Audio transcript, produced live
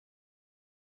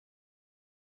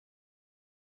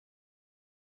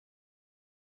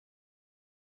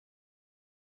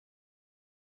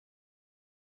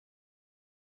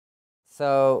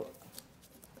So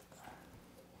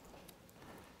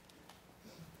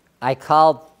I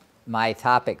called my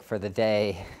topic for the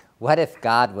day, "What if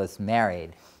God was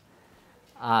married?"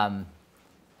 We're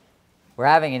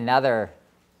having another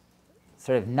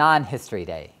sort of non-history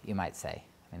day, you might say.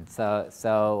 And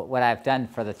so what I've done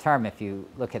for the term, if you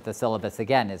look at the syllabus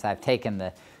again, is I've taken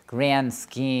the grand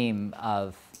scheme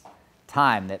of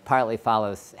time that partly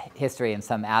follows history in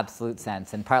some absolute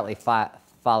sense and partly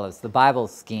follows the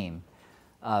Bible's scheme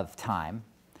of time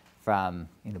from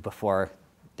before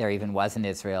there even was an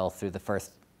Israel, through the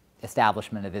first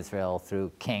establishment of Israel,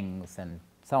 through kings and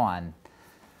so on.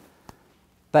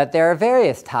 But there are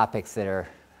various topics that are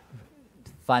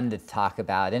fun to talk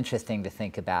about, interesting to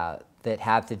think about, that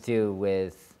have to do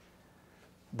with,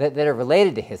 that are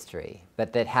related to history,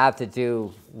 but that have to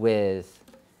do with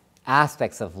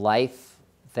aspects of life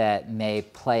that may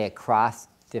play across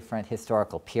different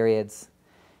historical periods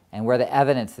and where the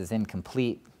evidence is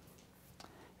incomplete.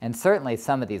 And certainly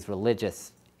some of these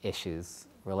religious issues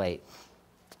relate.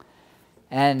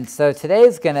 And so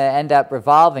today's going to end up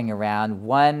revolving around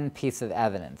one piece of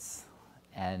evidence.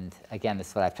 And again, this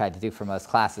is what I've tried to do for most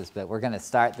classes, but we're going to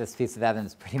start this piece of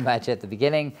evidence pretty much at the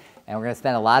beginning, and we're going to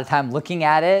spend a lot of time looking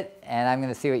at it, and I'm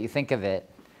going to see what you think of it.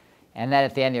 And then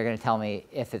at the end, you're going to tell me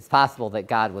if it's possible that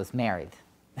God was married.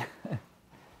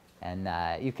 And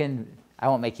you can, I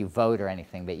won't make you vote or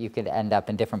anything, but you could end up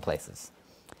in different places.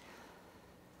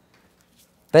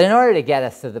 But in order to get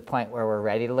us to the point where we're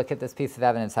ready to look at this piece of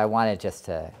evidence, I wanted just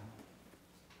to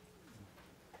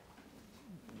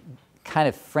kind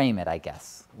of frame it, I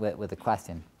guess, with a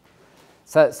question.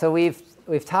 So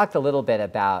we've talked a little bit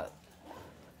about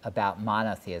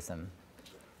monotheism,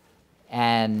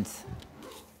 and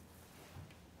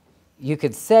you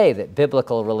could say that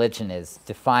biblical religion is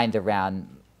defined around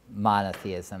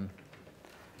monotheism.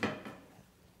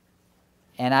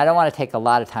 And I don't want to take a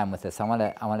lot of time with this. I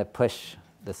want to push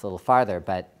this a little farther,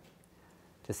 but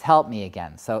just help me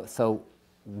again. So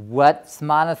what's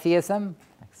monotheism?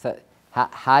 So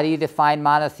how do you define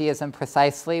monotheism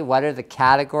precisely? What are the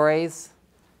categories?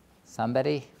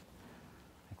 Somebody?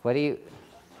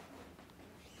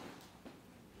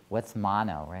 What's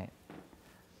mono, right?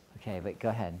 Okay, but go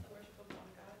ahead.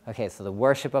 Okay, so the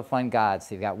worship of one God.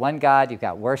 So you've got one God, you've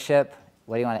got worship.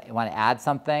 What do you want to add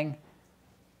something?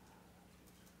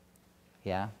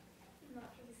 Yeah? I'm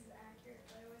not sure this is accurate,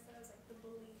 but I always thought it was like the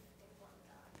belief in one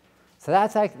God. So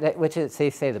that's like, which is, so you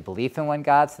say the belief in one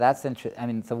God. So that's interesting. I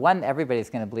mean, the one,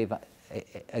 everybody's going to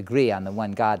agree on the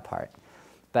one God part.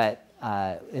 But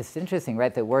it's interesting,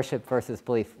 right, that worship versus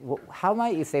belief. How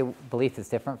might you say belief is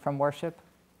different from worship?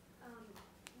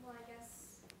 Well, I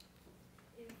guess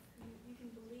if you can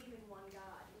believe in one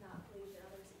God and not believe that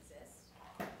others exist,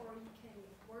 or you can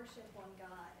worship one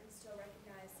God and still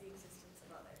recognize the existence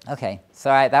of others. Okay, so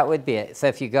all right, that would be it. So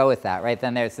if you go with that, right,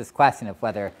 then there's this question of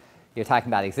whether you're talking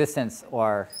about existence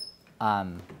or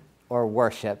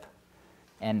worship.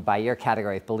 And by your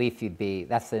category of belief,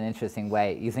 that's an interesting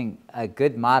way, using a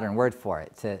good modern word for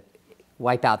it, to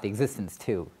wipe out the existence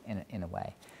too, in a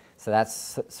way. So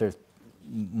that's sort of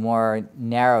more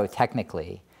narrow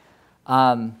technically.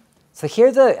 So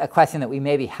here's a question that we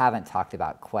maybe haven't talked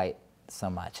about quite so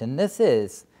much. And this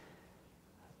is,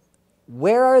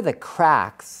 where are the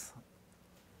cracks,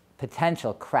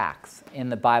 potential cracks, in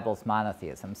the Bible's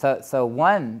monotheism? So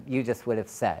one, you just would have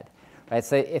said, right?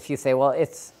 So if you say, well,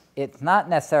 it's not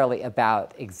necessarily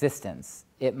about existence.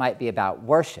 It might be about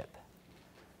worship.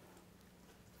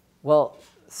 Well,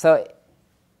 so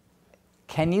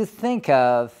can you think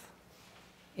of,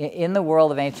 in the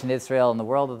world of ancient Israel, in the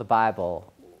world of the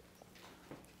Bible,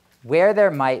 where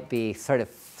there might be sort of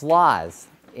flaws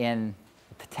in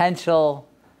potential?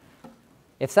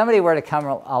 If somebody were to come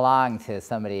along to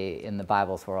somebody in the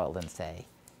Bible's world and say,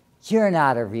 "You're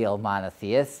not a real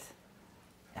monotheist,"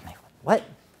 and they go, "What?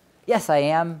 Yes, I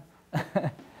am."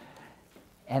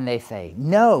 And they say,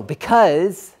 "No,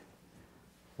 because,"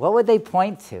 what would they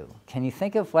point to? Can you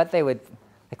think of what they would,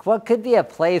 like, what could be a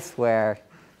place where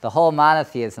the whole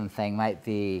monotheism thing might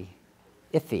be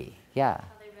iffy? Yeah. How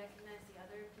they recognize the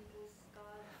other people's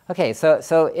gods. Okay,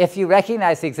 so if you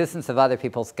recognize the existence of other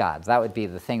people's gods, that would be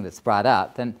the thing that's brought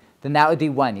up, then that would be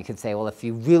one. You could say, well, if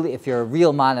you're a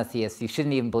real monotheist, you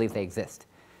shouldn't even believe they exist.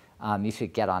 You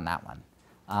should get on that one.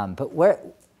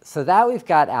 So that we've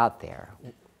got out there.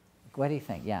 What do you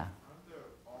think? Yeah. Aren't there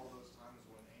all those times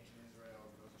when ancient Israel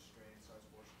goes astray and starts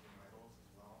worshiping idols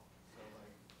as well? So,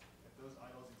 like, if those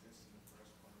idols exist in the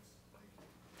first place,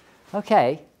 like...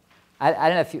 Okay. I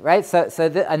don't know if you, right? So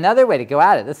another way to go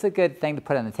at it, this is a good thing to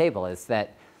put on the table, is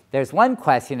that there's one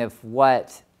question of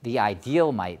what the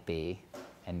ideal might be,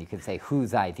 And you could say,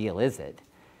 whose ideal is it?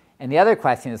 And the other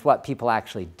question is what people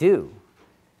actually do.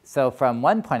 So from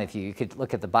one point of view, you could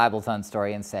look at the Bible's own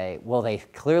story and say, well, they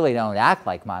clearly don't act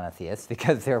like monotheists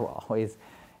because they're always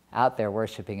out there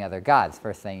worshiping other gods.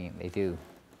 First thing they do,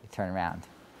 they turn around.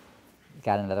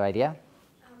 Got another idea?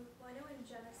 Well, I know in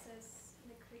Genesis,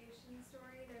 in the creation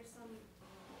story, there's some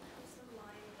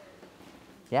line where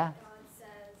Yeah, God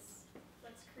says,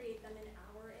 let's create them in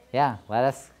our image. yeah, let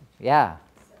us, yeah.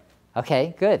 So,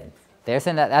 Okay, good.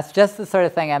 That's just the sort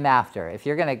of thing I'm after. If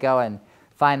you're going to go and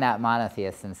find that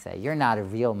monotheist and say, you're not a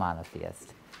real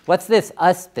monotheist. What's this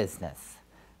us business,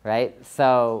 right?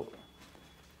 So,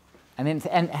 I mean,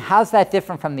 and how's that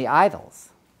different from the idols?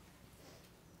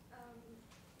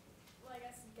 well, I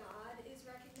guess God is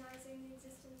recognizing the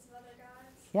existence of other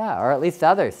gods, Yeah, or at least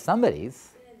others, somebody's.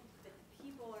 and then the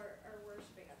people are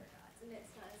worshiping other gods, and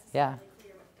it's not Yeah. necessarily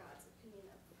clear what God's opinion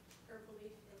of or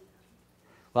belief in them.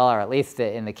 Well, or at least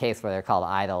in the case where they're called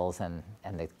idols and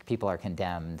the people are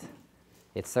condemned,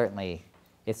 it's certainly,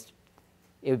 it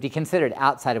would be considered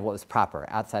outside of what was proper,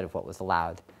 outside of what was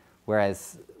allowed.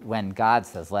 Whereas when God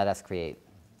says, let us create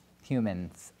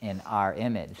humans in our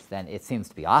image, then it seems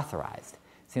to be authorized.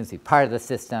 It seems to be part of the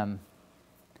system.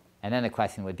 And then the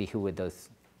question would be, who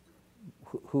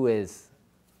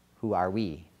are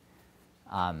we?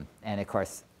 And of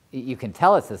course, you can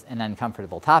tell it's an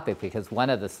uncomfortable topic because one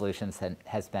of the solutions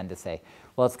has been to say,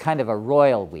 well, it's kind of a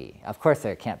royal we. Of course,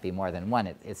 there can't be more than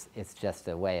one. It's just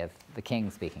a way of the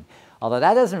king speaking. Although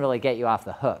that doesn't really get you off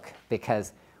the hook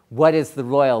because what is the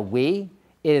royal we?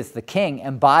 It is the king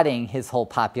embodying his whole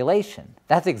population.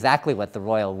 That's exactly what the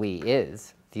royal we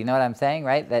is. Do you know what I'm saying,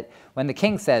 right? That when the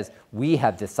king says, we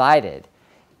have decided,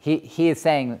 he is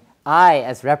saying, I,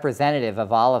 as representative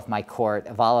of all of my court,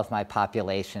 of all of my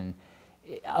population,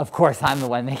 of course, I'm the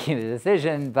one making the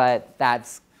decision, but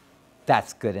that's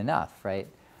good enough, right?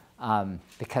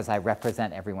 Because I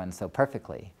represent everyone so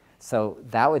perfectly. So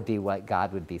that would be what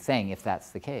God would be saying if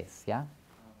that's the case, yeah? I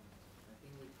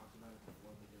think we talked about it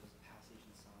before, but there was a passage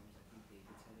in Psalms, I think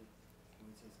David said it, when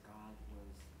it says God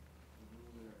was the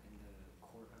ruler in the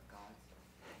court of gods.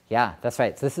 Yeah, that's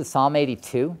right. So this is Psalm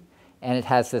 82, and it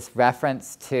has this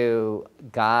reference to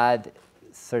God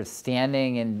sort of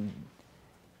standing in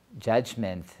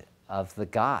judgment of the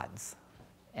gods.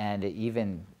 And it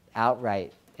even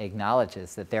outright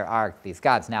acknowledges that there are these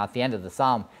gods. Now, at the end of the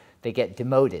psalm, they get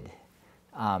demoted.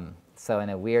 So in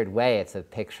a weird way, it's a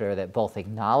picture that both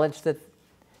acknowledge that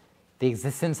the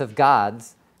existence of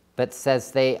gods, but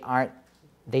says they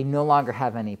no longer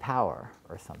have any power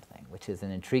or something, which is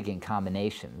an intriguing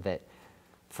combination that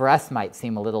for us might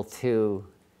seem a little too,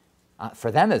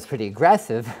 for them it's pretty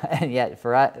aggressive, and yet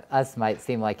for us might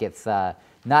seem like it's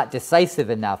not decisive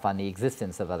enough on the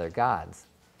existence of other gods.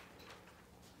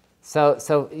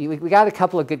 So we got a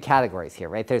couple of good categories here,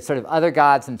 right? There's sort of other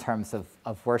gods in terms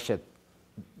of worship,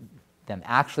 them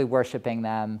actually worshiping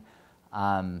them,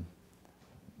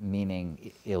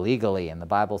 meaning illegally in the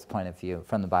Bible's point of view,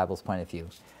 from the Bible's point of view.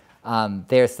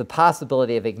 There's the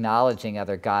possibility of acknowledging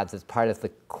other gods as part of the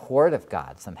court of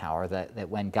God somehow, or that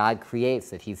when God creates,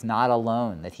 that he's not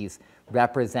alone, that he's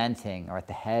representing or at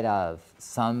the head of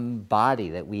some body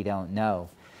that we don't know.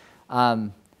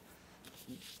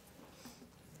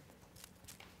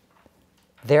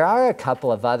 There are a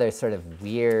couple of other sort of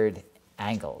weird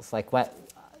angles. Like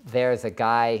there's a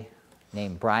guy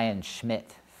named Brian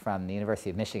Schmidt from the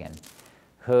University of Michigan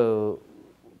who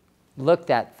looked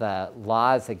at the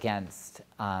laws against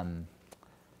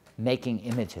making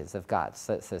images of God.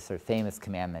 So it's a sort of famous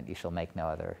commandment, you shall make no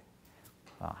other,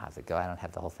 well, how's it go? I don't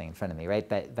have the whole thing in front of me, right?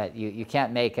 But you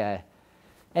can't make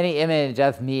any image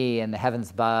of me in the heavens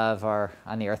above or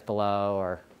on the earth below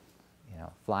or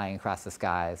flying across the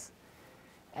skies.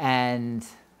 And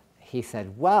he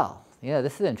said, well,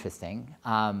 this is interesting.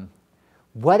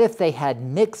 What if they had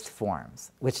mixed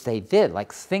forms, which they did,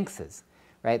 like sphinxes,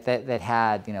 right? That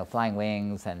had, flying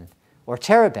wings or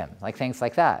cherubim, like things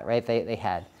like that, right? They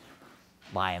had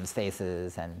lions'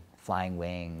 faces and flying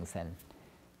wings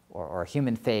or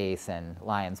human face and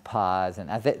lion's paws. And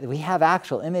we have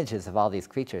actual images of all these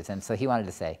creatures. And so he wanted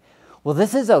to say, well,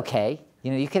 this is okay.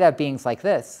 You could have beings like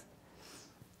this.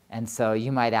 And so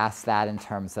you might ask that in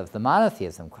terms of the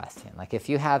monotheism question. Like if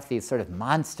you have these sort of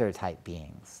monster-type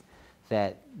beings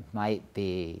that might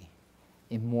be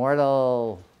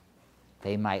immortal,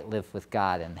 they might live with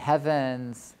God in the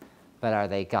heavens, but are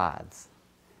they gods?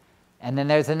 And then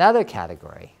there's another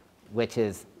category, which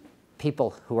is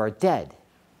people who are dead.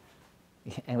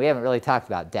 And we haven't really talked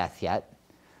about death yet,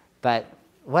 but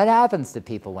what happens to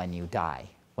people when you die,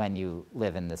 when you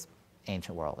live in this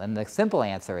ancient world? And the simple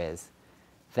answer is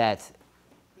that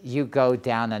you go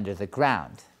down under the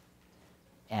ground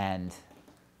and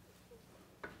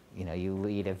you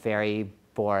lead a very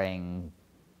boring,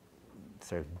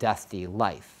 sort of dusty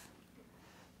life.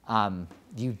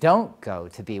 You don't go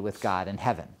to be with God in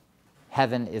heaven.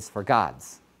 Heaven is for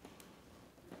gods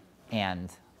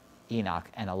and Enoch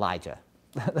and Elijah.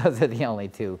 Those are the only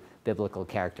two biblical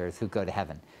characters who go to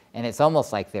heaven. And it's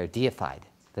almost like they're deified,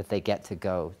 that they get to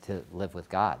go to live with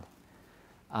God.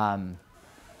 But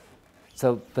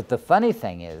the funny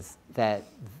thing is that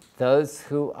those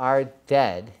who are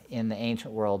dead in the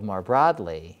ancient world more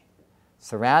broadly,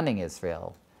 surrounding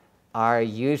Israel, are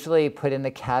usually put in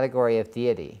the category of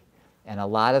deity. And a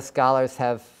lot of scholars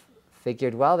have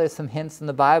figured, well, there's some hints in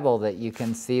the Bible that you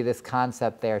can see this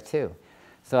concept there too.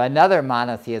 So another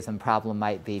monotheism problem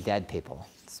might be dead people,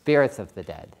 spirits of the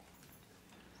dead.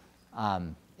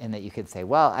 In that you could say,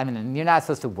 well, I mean, you're not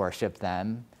supposed to worship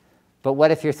them, but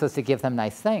what if you're supposed to give them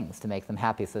nice things to make them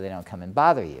happy so they don't come and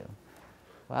bother you?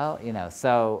 Well,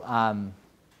 so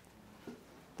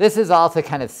this is all to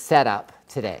kind of set up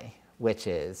today, which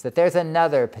is that there's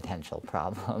another potential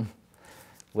problem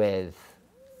with,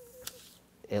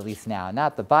 at least now,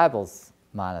 not the Bible's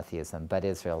monotheism, but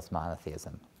Israel's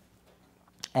monotheism.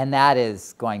 And that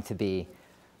is going to be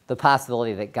the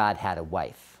possibility that God had a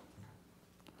wife.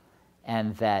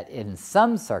 And that in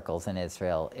some circles in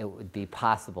Israel, it would be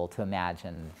possible to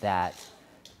imagine that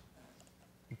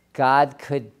God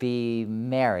could be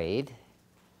married,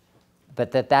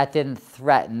 but that didn't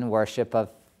threaten worship of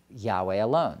Yahweh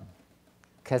alone,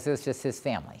 because it was just his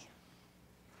family.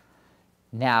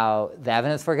 Now, the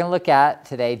evidence we're going to look at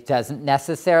today doesn't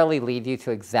necessarily lead you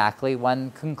to exactly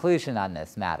one conclusion on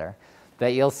this matter,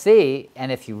 but you'll see,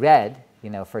 and if you read,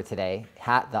 for today,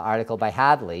 the article by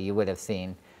Hadley, you would have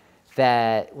seen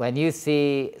that when you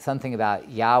see something about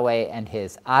Yahweh and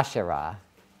his Asherah,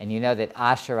 and you know that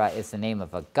Asherah is the name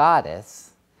of a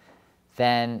goddess,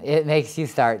 then it makes you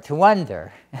start to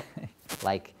wonder,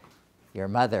 like your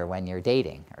mother when you're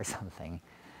dating or something.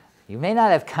 You may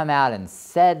not have come out and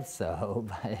said so,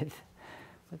 but it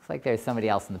looks like there's somebody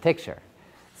else in the picture.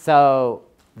 So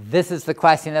this is the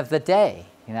question of the day,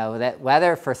 that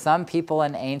whether for some people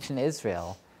in ancient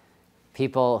Israel,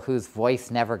 people whose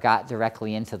voice never got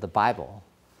directly into the Bible,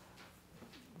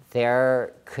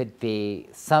 there could be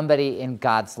somebody in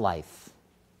God's life,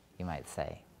 you might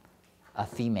say, a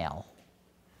female.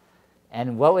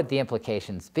 And what would the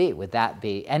implications be? Would that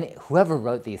be, and whoever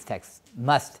wrote these texts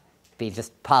must be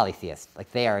just polytheist,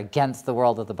 like they are against the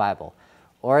world of the Bible.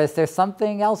 Or is there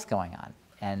something else going on?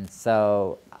 And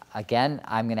so, again,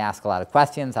 I'm going to ask a lot of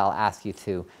questions. I'll ask you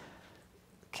to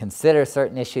consider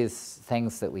certain issues,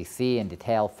 things that we see in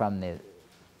detail from the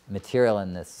material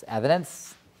in this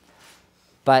evidence.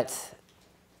 But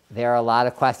there are a lot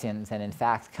of questions, and in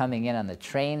fact, coming in on the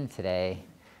train today,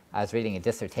 I was reading a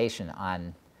dissertation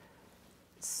on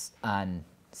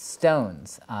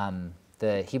stones.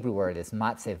 The Hebrew word is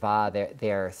matzevah.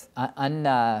 They're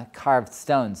uncarved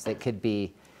stones that could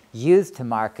be used to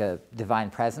mark a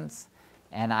divine presence.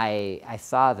 And I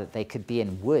saw that they could be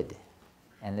in wood.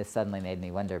 And this suddenly made me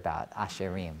wonder about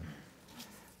Asherim.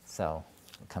 So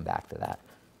we'll come back to that.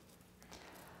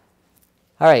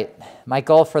 All right, my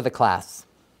goal for the class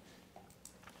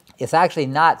is actually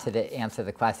not to answer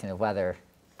the question of whether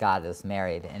God is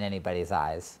married in anybody's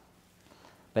eyes,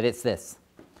 but it's this: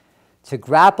 to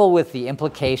grapple with the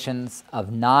implications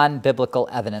of non-biblical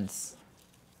evidence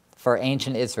for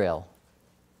ancient Israel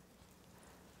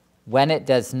when it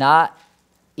does not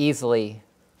easily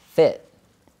fit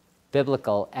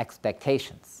biblical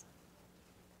expectations.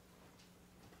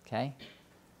 Okay?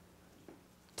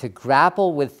 To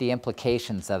grapple with the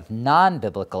implications of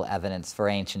non-biblical evidence for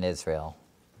ancient Israel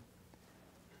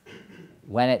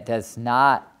when it does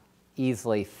not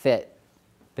easily fit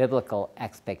biblical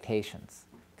expectations.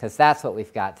 Because that's what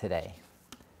we've got today.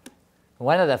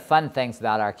 One of the fun things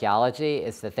about archaeology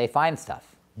is that they find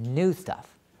stuff, new stuff,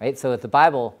 right? So with the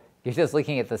Bible, you're just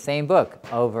looking at the same book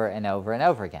over and over and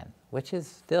over again, which is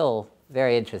still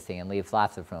very interesting and leaves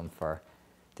lots of room for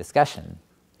discussion.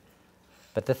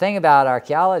 But the thing about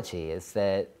archaeology is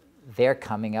that they're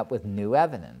coming up with new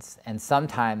evidence, and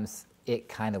sometimes it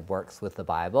kind of works with the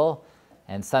Bible,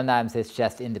 and sometimes it's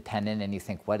just independent and you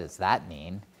think, what does that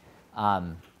mean?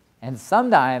 And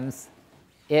sometimes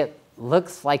it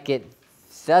looks like it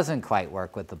doesn't quite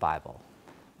work with the Bible.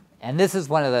 And this is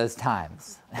one of those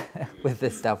times with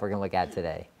this stuff we're going to look at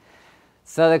today.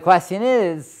 So the question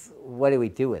is, what do we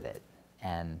do with it?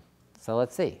 And so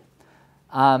let's see.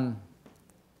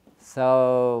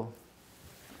 So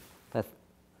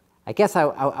I guess I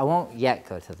won't yet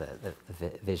go to the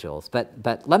visuals,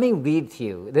 but let me read to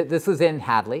you. This was in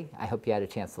Hadley. I hope you had a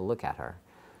chance to look at her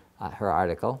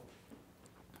article.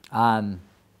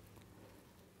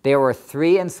 There were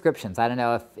 3 inscriptions. I don't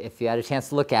know if you had a chance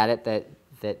to look at it,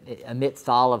 that amidst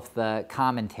all of the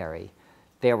commentary,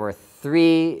 there were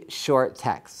 3 short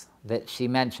texts that she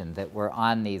mentioned that were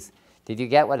on these. Did you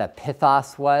get what a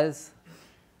pithos was?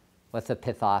 What's a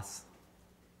pithos?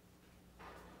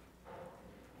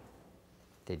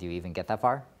 Did you even get that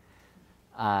far?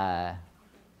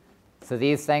 So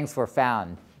these things were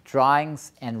found,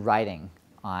 drawings and writing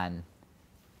on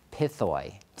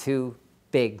pithoi, 2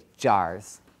 big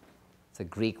jars. It's a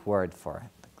Greek word for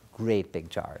great big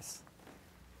jars.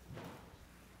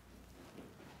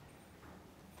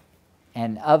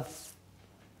 And of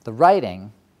the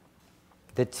writing,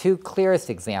 the 2 clearest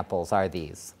examples are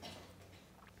these.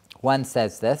 One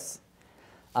says this.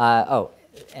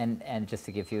 And just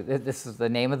to give you, this is the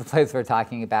name of the place we're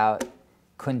talking about,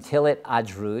 Kuntilit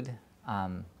Ajrud.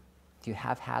 Do you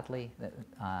have Hadley?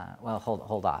 Well,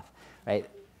 hold off, right?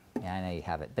 Yeah, I know you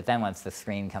have it. But then once the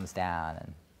screen comes down,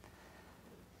 and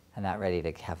I'm not ready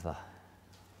to have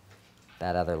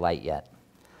that other light yet.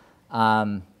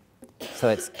 So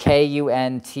it's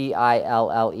Kuntillet,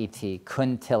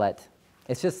 Kuntilit.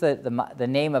 It's just the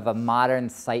name of a modern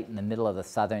site in the middle of the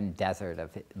southern desert of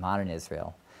modern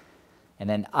Israel. And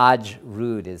then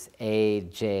Ajrud is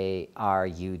Ajrud,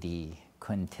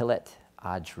 Kuntilit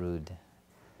Ajrud.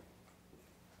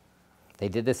 They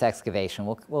did this excavation.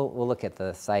 We'll look at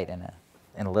the site in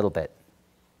a little bit.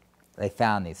 They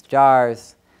found these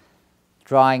jars,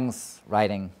 drawings,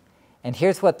 writing. And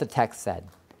here's what the text said.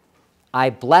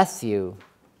 I bless you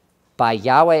by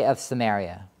Yahweh of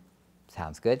Samaria.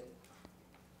 Sounds good.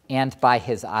 And by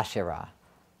his Asherah.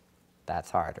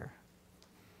 That's harder.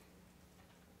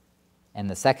 And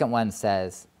the second one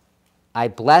says, I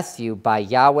bless you by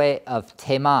Yahweh of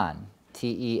Teman,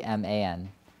 Teman.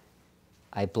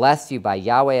 I bless you by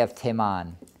Yahweh of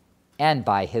Teman and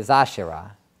by his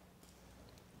Asherah.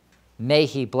 May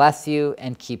he bless you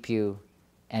and keep you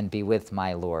and be with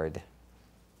my Lord.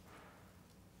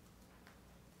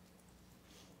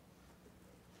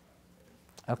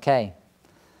 Okay.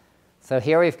 So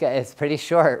here we've got, it's pretty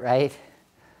short, right?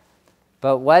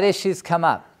 But what issues come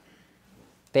up?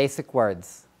 Basic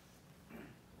words.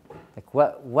 Like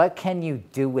what can you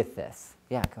do with this?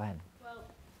 Yeah, go ahead. Well,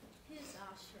 his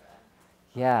Asherah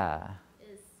Yeah.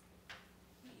 is,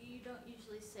 you don't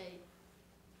usually say,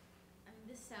 I mean,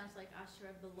 this sounds like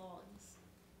Asherah belongs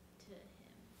to him.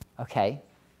 Okay.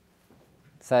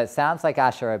 So it sounds like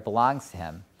Asherah belongs to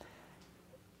him.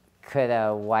 Could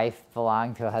a wife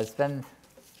belong to a husband?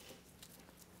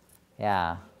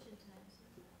 Yeah.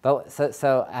 But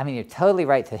so I mean, you're totally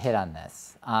right to hit on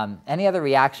this. Any other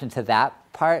reaction to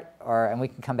that part, and we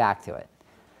can come back to it.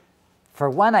 For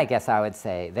one, I guess I would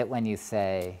say that when you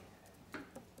say,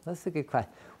 that's a good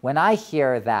question. When I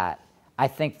hear that, I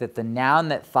think that the noun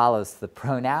that follows the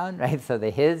pronoun, right? So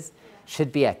the his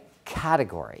should be a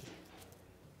category.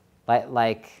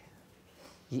 Like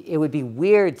it would be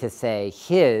weird to say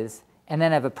his and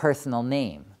then have a personal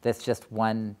name that's just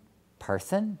one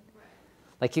person.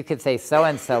 Like you could say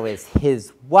so-and-so is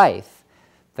his wife,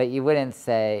 but you wouldn't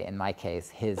say, in my case,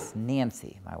 his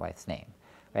Nancy, my wife's name.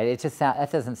 Right? It just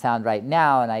that doesn't sound right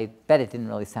now, and I bet it didn't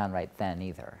really sound right then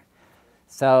either.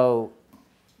 So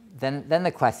then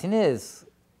the question is,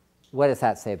 what does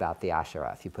that say about the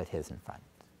Asherah if you put his in front?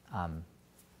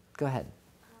 Go ahead.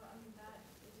 I mean,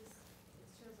 it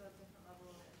shows a different level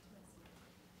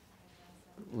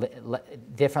of intimacy.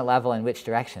 Different level in which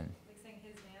direction? Like saying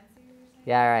his Nancy or something?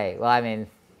 Yeah, right. Well, I mean,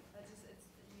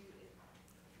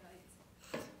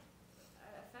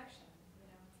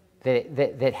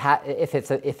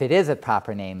 Affection, if it is a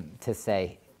proper name to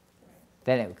say,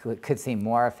 then it could seem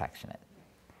more affectionate.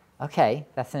 Okay,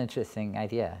 that's an interesting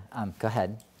idea. Go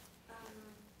ahead.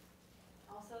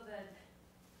 Also that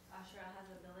Asherah has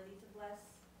the ability to bless.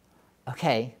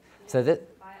 Okay, so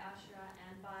that By Asherah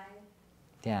and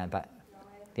by but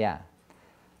Yahweh. yeah.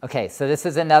 Okay, so this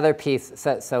is another piece.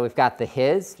 So we've got the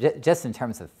his, just in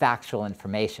terms of factual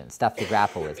information, stuff to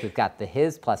grapple with. We've got the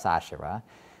his plus Asherah,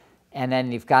 and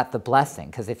then you've got the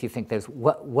blessing. Because if you think there's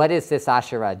what is this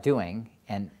Asherah doing,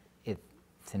 and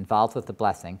it's involved with the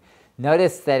blessing.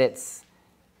 Notice that it's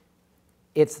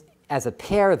as a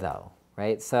pair though,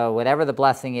 right? So whatever the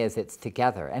blessing is, it's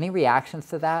together. Any reactions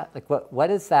to that? Like what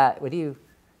is that?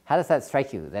 How does that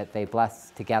strike you that they bless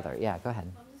together? Yeah, go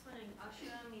ahead. I'm just wondering,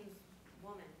 Asherah means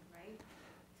woman, right?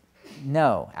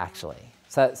 No, actually.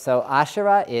 So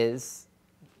Asherah is,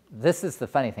 this is the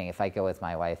funny thing if I go with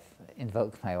my wife,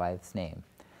 invoke my wife's name.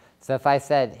 So if I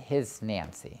said his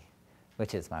Nancy,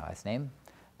 which is my wife's name,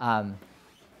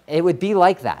 it would be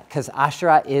like that, because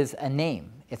Asherah is a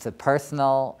name. It's a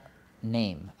personal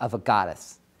name of a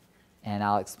goddess. And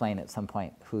I'll explain at some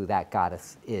point who that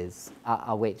goddess is.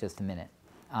 I'll wait just a minute.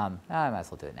 I might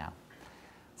as well do it now.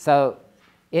 So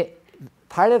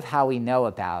part of how we know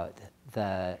about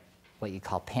what you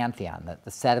call pantheon,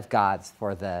 the set of gods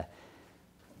for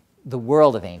the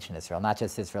world of ancient Israel, not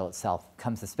just Israel itself,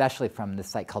 comes especially from this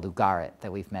site called Ugarit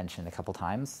that we've mentioned a couple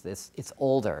times. It's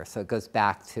older, so it goes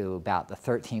back to about the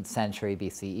 13th century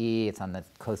BCE. It's on the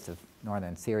coast of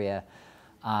northern Syria.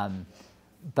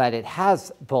 But it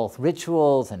has both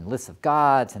rituals and lists of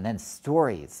gods and then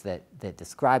stories that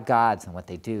describe gods and what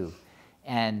they do.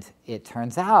 And it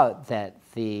turns out that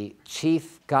the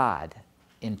chief god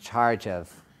in charge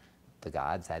of the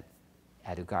gods at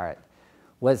Ugarit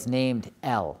was named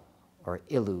El, or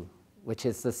Ilu,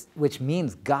 which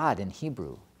means God in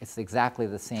Hebrew. It's exactly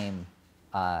the same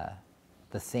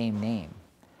name.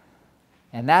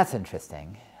 And that's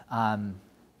interesting.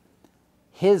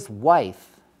 His wife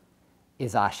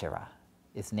is Asherah,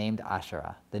 is named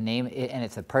Asherah. The name, and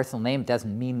it's a personal name, it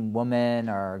doesn't mean woman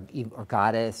or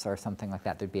goddess or something like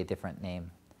that. There'd be a different name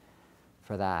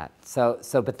for that.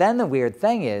 But then the weird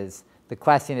thing is, the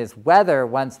question is whether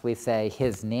once we say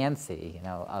his Nancy,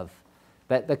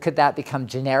 but could that become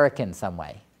generic in some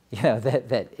way?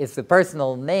 That it's a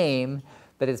personal name,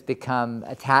 but it's become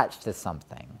attached to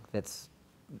something that's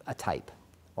a type,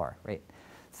 right?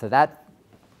 So that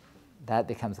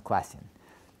becomes a question.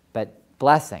 But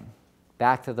blessing,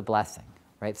 back to the blessing,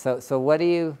 right? So what do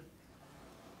you?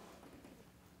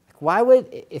 Why would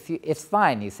it's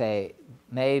fine? You say,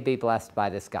 "May be blessed by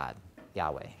this God,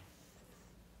 Yahweh."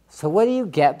 So what do you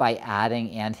get by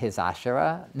adding "and his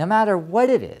Asherah," no matter what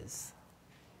it is?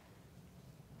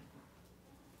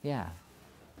 Yeah.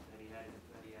 That he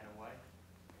had a wife.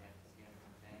 He had a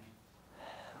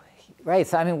companion. Right.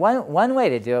 So I mean, one way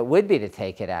to do it would be to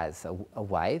take it as a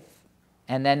wife,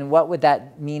 and then what would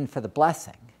that mean for the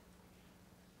blessing?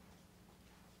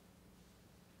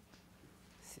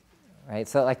 Right.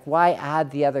 So why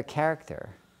add the other character?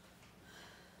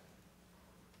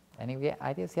 Any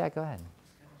ideas? Yeah, go ahead. Kind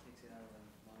of takes it out of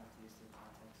the monotheistic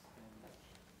context and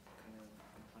kind of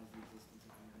implies the existence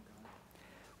of another God.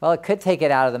 Well, it could take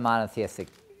it out of the monotheistic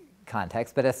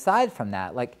context, but aside from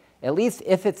that, at least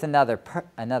if it's another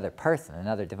person,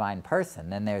 another divine person,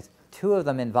 then there's two of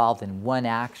them involved in one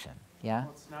action. Yeah.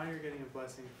 Well, now you're getting a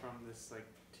blessing from this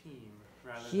team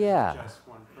rather Yeah. than just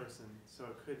one person, so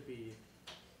it could be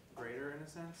greater in a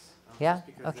sense. Yeah, Just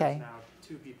because okay. there's now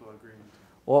two people agreeing.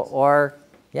 Or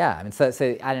yeah, I mean, so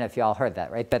I don't know if you all heard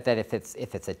that, right? But that if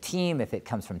it's a team, if it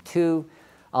comes from two,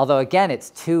 although again it's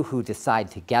two who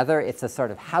decide together, it's a sort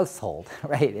of household,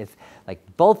 right? It's like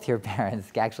both your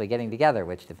parents actually getting together,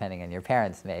 which depending on your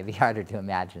parents may be harder to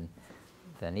imagine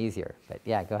than easier. But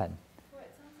yeah, go ahead. Well,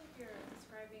 it sounds like you're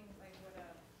describing essentially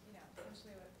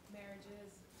what marriage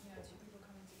is. Two people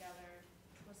coming together,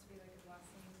 supposed to be like a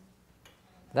blessing.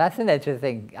 That's an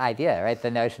interesting idea, right?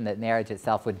 The notion that marriage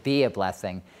itself would be a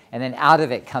blessing, and then out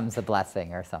of it comes a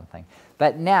blessing or something.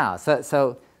 But now,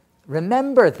 so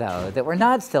remember, though, that we're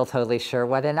not still totally sure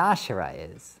what an Asherah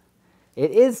is.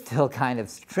 It is still kind of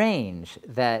strange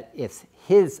that it's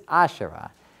his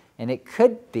Asherah, and it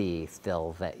could be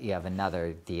still that you have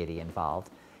another deity involved.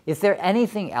 Is there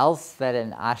anything else that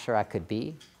an Asherah could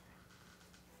be?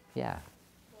 Yeah.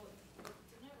 Well,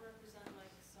 didn't it represent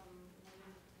some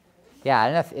women? Yeah,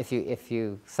 I don't know if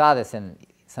you saw this in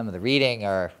some of the reading,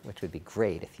 or which would be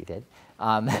great if you did,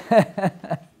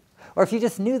 or if you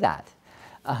just knew that.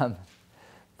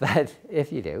 But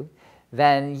if you do,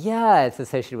 then yeah, it's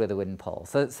associated with a wooden pole.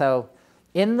 So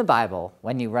in the Bible,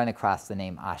 when you run across the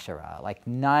name Asherah,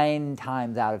 9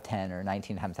 times out of 10 or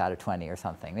 19 times out of 20 or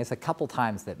something, there's a couple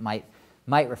times that might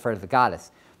refer to the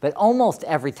goddess, but almost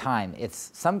every time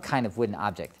it's some kind of wooden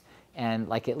object.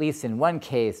 And at least in one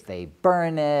case, they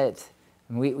burn it.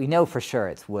 And we know for sure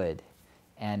it's wood.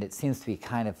 And it seems to be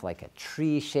kind of like a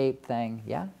tree-shaped thing.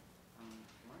 Yeah?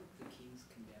 Weren't the kings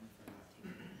condemned for not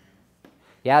taking them down?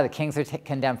 Yeah, the kings are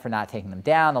condemned for not taking them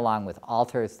down, along with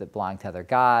altars that belong to other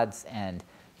gods, and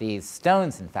these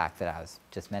stones, in fact, that I was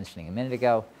just mentioning a minute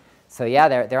ago. So yeah,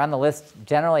 they're on the list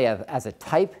generally as a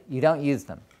type. You don't use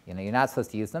them. You're not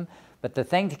supposed to use them. But the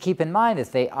thing to keep in mind is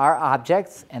they are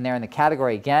objects, and they're in the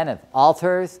category, again, of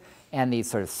altars and these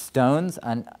sort of stones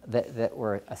that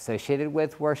were associated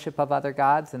with worship of other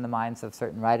gods in the minds of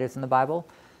certain writers in the Bible.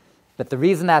 But the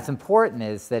reason that's important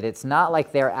is that it's not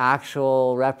like their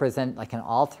actual like an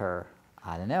altar.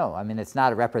 I don't know. I mean, it's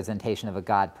not a representation of a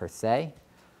god per se.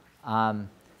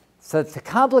 So to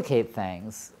complicate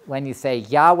things, when you say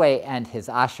Yahweh and his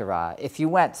Asherah, if you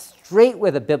went straight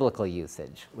with a biblical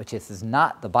usage, which is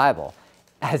not the Bible,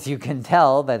 as you can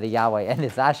tell by the Yahweh and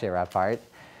his Asherah part,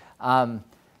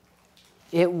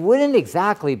 it wouldn't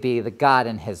exactly be the God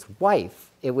and his wife.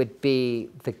 It would be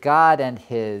the God and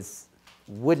his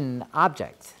wooden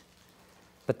object.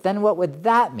 But then what would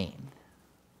that mean?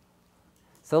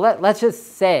 So let's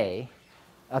just say,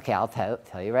 okay, I'll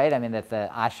tell you, right? I mean, that the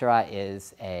Asherah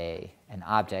is an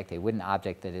object, a wooden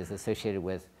object that is associated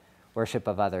with worship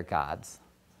of other gods.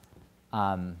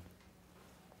 So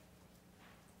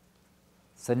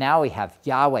now we have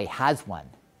Yahweh has one,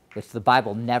 which the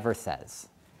Bible never says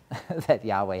that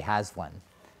Yahweh has one.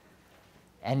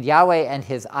 And Yahweh and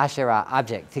his Asherah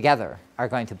object together are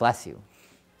going to bless you.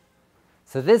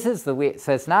 So this is the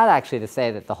so it's not actually to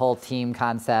say that the whole team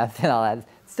concept and all that is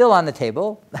still on the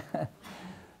table.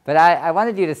 But I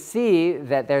wanted you to see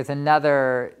that there's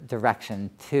another direction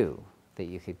too that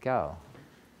you could go.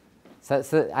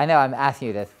 So I know I'm asking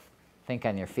you to think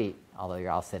on your feet, although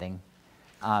you're all sitting.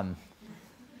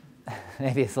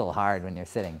 Maybe it's a little hard when you're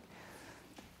sitting.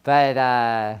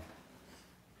 But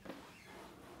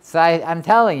so I'm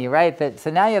telling you, right, that so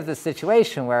now you have this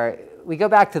situation where we go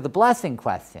back to the blessing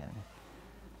question.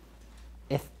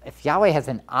 If Yahweh has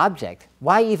an object,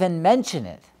 why even mention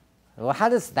it? Well, how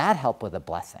does that help with a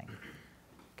blessing?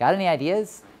 Got any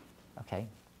ideas? Okay.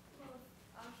 Well,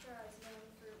 if Asherah is known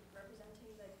for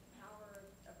representing the power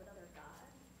of another god,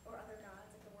 or other gods,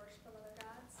 like the worship of other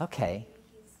gods. Okay.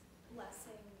 Maybe he's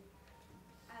blessing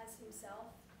as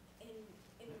himself in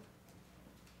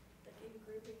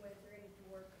grouping with or in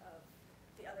the work of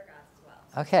the other gods as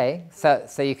well. Okay,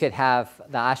 so you could have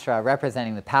the Asherah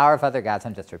representing the power of other gods.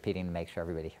 I'm just repeating to make sure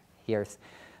everybody hears.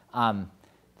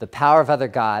 The power of other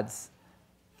gods,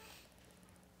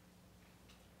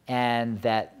 and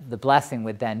that the blessing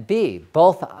would then be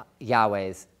both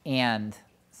Yahweh's and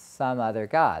some other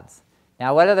gods.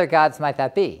 Now, what other gods might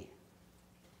that be?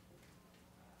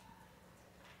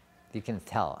 You can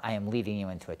tell I am leading you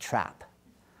into a trap.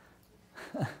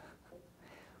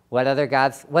 What other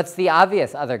gods? What's the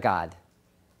obvious other god?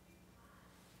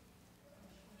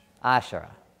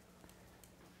 Asherah.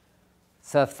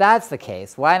 So if that's the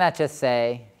case, why not just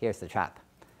say, here's the trap,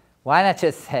 why not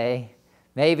just say,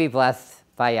 may be blessed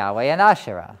by Yahweh and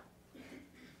Asherah?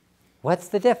 What's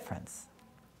the difference?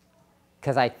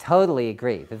 Because I totally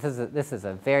agree. This is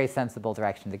a very sensible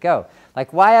direction to go.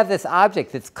 Like, why have this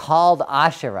object that's called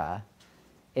Asherah?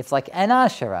 It's like an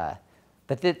Asherah,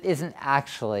 but it isn't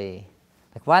actually,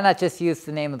 like, why not just use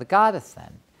the name of the goddess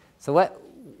then? So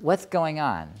what's going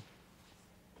on?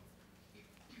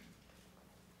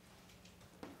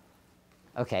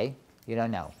 Okay, you don't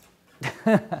know.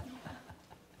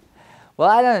 Well,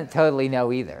 I don't totally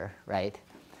know either, right?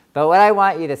 But what I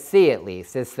want you to see, at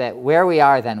least, is that where we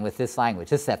are then with this language,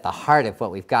 this is at the heart of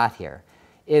what we've got here,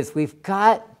 is we've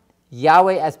got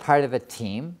Yahweh as part of a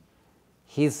team.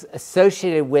 He's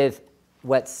associated with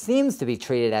what seems to be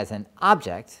treated as an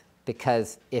object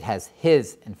because it has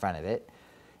his in front of it.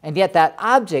 And yet that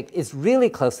object is really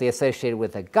closely associated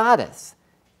with a goddess,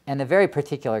 and a very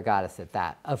particular goddess at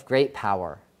that, of great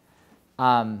power.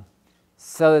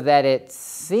 So that it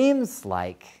seems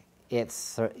like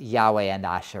it's Yahweh and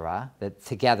Asherah, that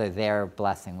together they're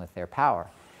blessing with their power.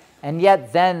 And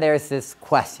yet then there's this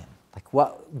question, like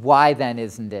why then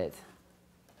isn't it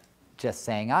just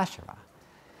saying Asherah?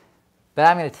 But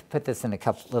I'm going to put this in a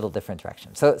couple little different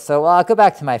directions. So I'll go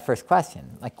back to my first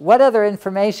question. Like, what other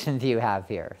information do you have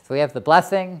here? So we have the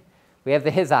blessing, we have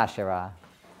the his Asherah,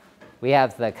 we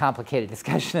have the complicated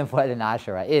discussion of what an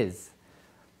Asherah is.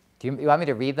 You want me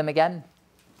to read them again?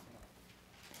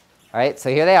 All right, so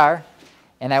here they are.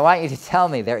 And I want you to tell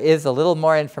me there is a little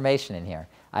more information in here.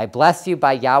 I bless you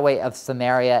by Yahweh of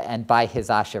Samaria and by his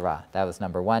Asherah. That was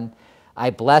number one.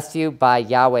 I bless you by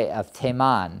Yahweh of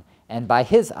Teman and by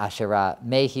his Asherah.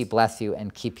 May he bless you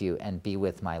and keep you and be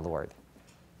with my Lord.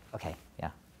 Okay,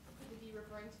 yeah. Could it be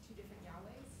referring to two different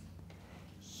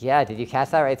Yahwehs? Yeah, did you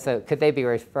catch that right? So could they be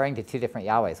referring to two different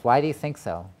Yahwehs? Why do you think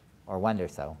so or wonder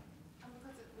so?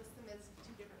 Because it lists them as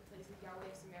two different places, Yahweh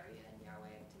of Samaria and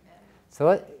Yahweh of Teman. So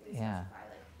what? They Yeah. specify,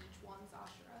 like, each one's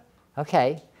Asherah.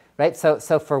 Okay, right,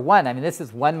 so for one, I mean, this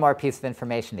is one more piece of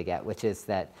information to get, which is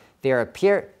that there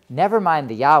appear, never mind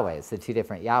the Yahwehs, the two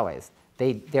different Yahwehs,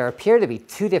 there appear to be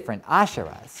two different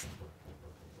Asherahs,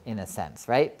 in a sense,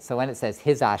 right? So when it says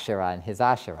his Asherah and his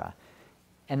Asherah,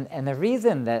 and the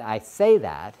reason that I say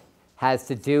that has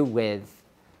to do with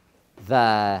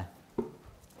the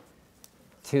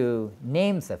two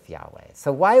names of Yahweh.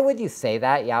 So why would you say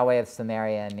that, Yahweh of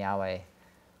Samaria and Yahweh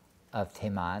of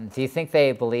Teman. Do you think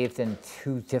they believed in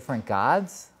two different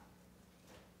gods?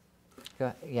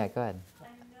 Yeah, go ahead. I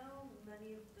know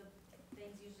many of the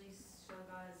things usually show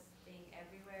God as being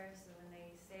everywhere, so when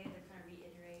they say, they're kind of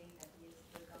reiterating that he is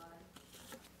the God.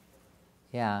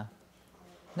 Yeah.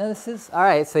 No, this is, all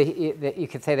right, so you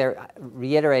could say they're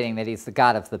reiterating that he's the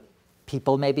God of the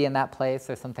people maybe in that place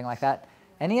or something like that.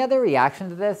 Any other reaction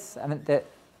to this? I mean,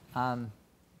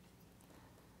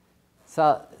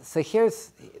 so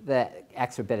here's the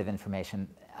extra bit of information.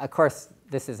 Of course,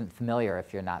 this isn't familiar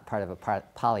if you're not part of a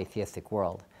polytheistic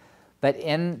world. But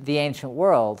in the ancient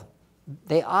world,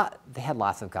 they had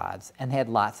lots of gods, and they had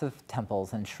lots of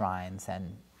temples and shrines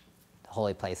and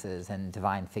holy places and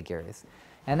divine figures.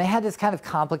 And they had this kind of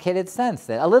complicated sense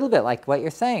that, a little bit like what you're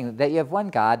saying, that you have one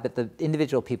God, but the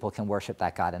individual people can worship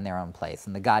that God in their own place,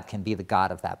 and the God can be the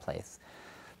God of that place.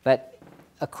 But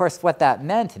of course, what that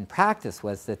meant in practice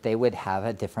was that they would have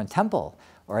a different temple,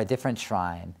 or a different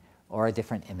shrine, or a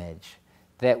different image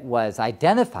that was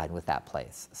identified with that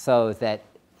place. So that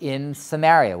in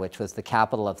Samaria, which was the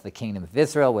capital of the kingdom of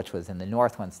Israel, which was in the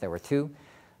north once there were two,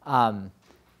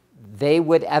 they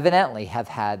would evidently have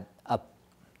had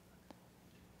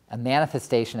a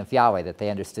manifestation of Yahweh that they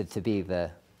understood to be the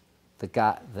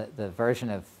version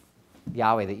of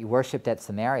Yahweh that you worshipped at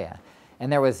Samaria.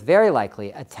 And there was very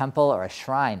likely a temple or a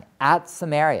shrine at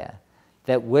Samaria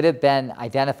that would have been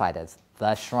identified as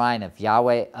the shrine of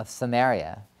Yahweh of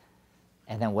Samaria.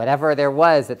 And then whatever there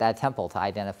was at that temple to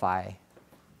identify,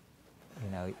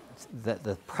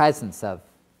 the presence of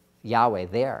Yahweh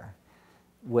there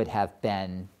would have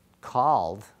been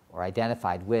called, or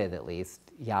identified with at least,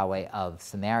 Yahweh of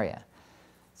Samaria.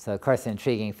 So of course the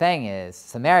intriguing thing is,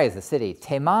 Samaria is a city.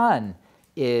 Teman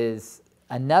is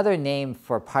another name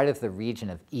for part of the region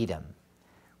of Edom,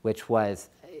 which was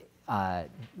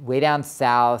way down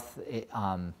south.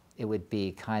 It would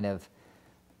be kind of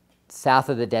south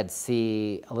of the Dead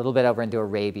Sea, a little bit over into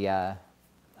Arabia,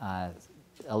 a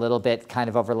little bit kind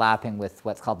of overlapping with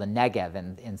what's called the Negev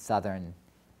in southern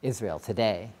Israel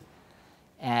today.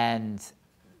 And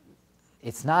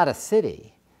it's not a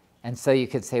city. And so you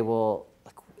could say, well,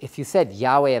 if you said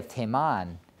Yahweh of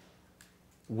Teman,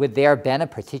 would there have been a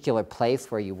particular place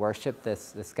where you worship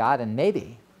this God? And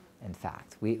maybe, in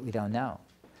fact, we don't know.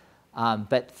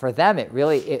 But for them,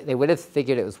 they would have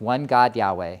figured it was one God,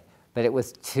 Yahweh, but it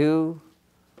was two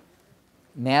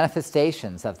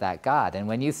manifestations of that God. And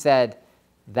when you said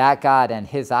that God and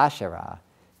his Asherah,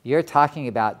 you're talking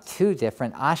about two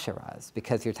different Asherahs,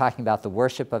 because you're talking about the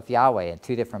worship of Yahweh in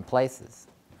two different places.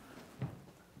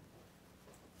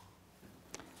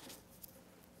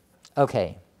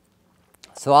 Okay,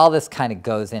 so all this kind of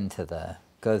goes into the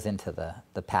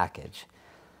package.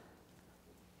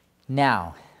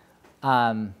 Now,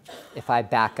 if I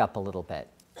back up a little bit,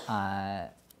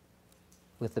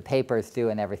 with the papers due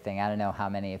and everything, I don't know how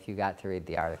many of you got to read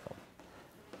the article,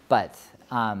 but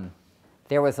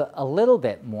there was a little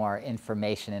bit more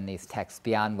information in these texts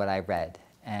beyond what I read,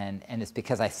 and it's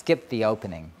because I skipped the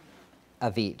opening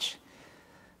of each.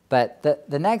 But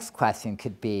the next question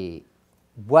could be,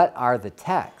 what are the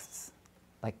texts?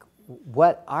 Like,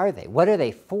 what are they? What are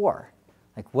they for?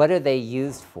 Like, what are they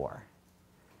used for?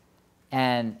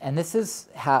 And this is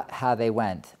how they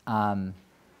went. And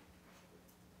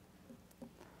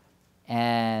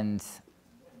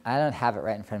I don't have it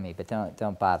right in front of me, but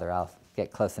don't bother. I'll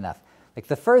get close enough. Like,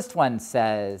 the first one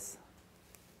says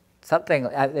something,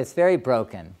 it's very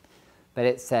broken, but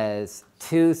it says,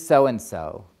 to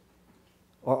so-and-so.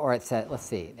 Or it says, let's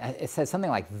see, it says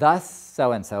something like, thus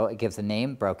so-and-so. It gives a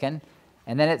name, broken.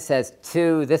 And then it says,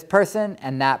 to this person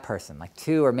and that person, like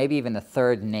two or maybe even a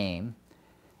third name.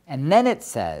 And then it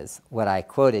says what I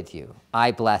quoted you, I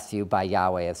bless you by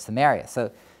Yahweh of Samaria.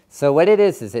 So what it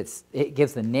is it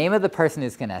gives the name of the person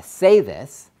who's going to say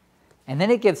this, and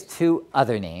then it gives two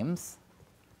other names,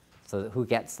 so who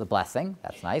gets the blessing.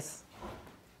 That's nice.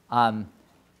 And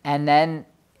then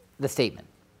the statement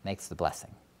makes the blessing.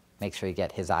 Make sure you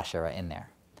get his Asherah in there.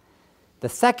 The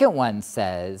second one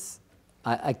says,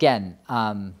 again,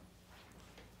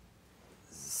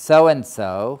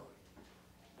 so-and-so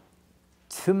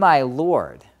to my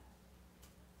Lord.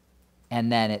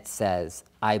 And then it says,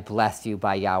 I bless you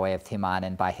by Yahweh of Teman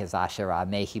and by his Asherah.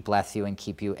 May he bless you and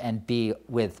keep you and be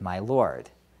with my Lord.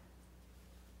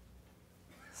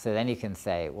 So then you can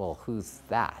say, well, who's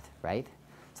that, right?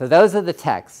 So those are the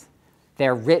texts.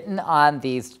 They're written on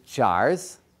these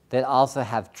jars that also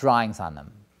have drawings on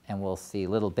them. And we'll see a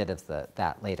little bit of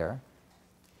that later.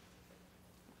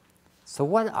 So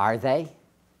what are they?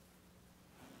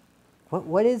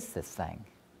 What is this thing?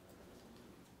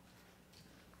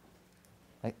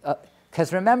 Like,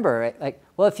 Because remember, right, like,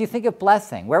 well, if you think of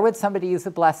blessing, where would somebody use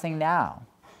a blessing now?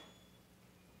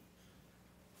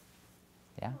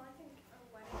 Yeah? Well, I think a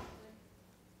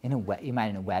wedding would, In a you might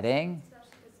in a wedding?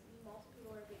 especially because multiple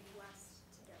people are being blessed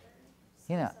together.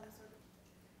 You know, Some sort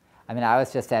of, I mean, I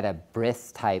was just at a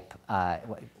bris type,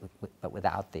 but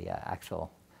without the actual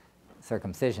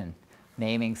circumcision,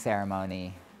 naming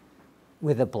ceremony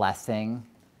with a blessing,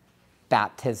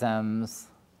 baptisms,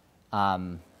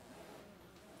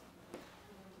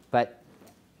 but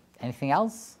anything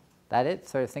else? That it?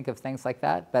 Sort of think of things like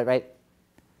that. But right.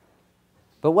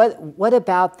 But what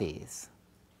about these?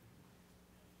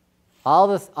 All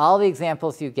the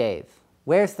examples you gave.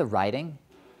 Where's the writing?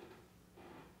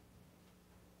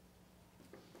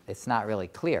 It's not really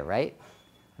clear, right?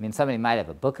 I mean, somebody might have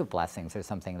a book of blessings or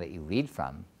something that you read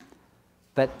from.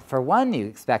 But for one, you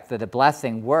expect that a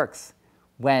blessing works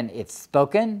when it's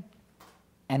spoken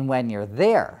and when you're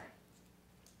there.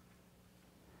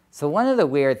 So one of the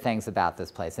weird things about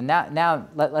this place, and now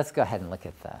let's go ahead and look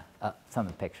at some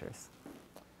of the pictures.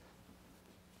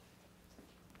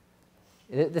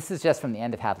 This is just from the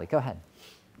end of Hadley. Go ahead.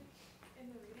 In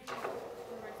the reading,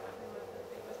 when we were talking about the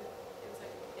thing, it was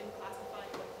like in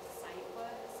classifying what the site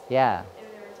was. Yeah. And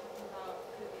they were talking about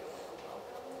could it be like a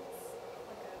welcome,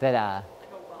 That like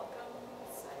a welcome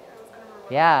site. I don't remember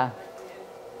what Yeah. exactly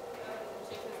is.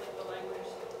 Because like the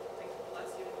language, like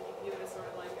bless you and keep you is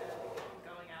sort of like a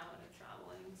going out and a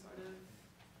traveling sort of,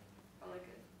 or like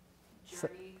a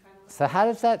journey kind of. So how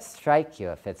does that strike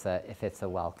you if it's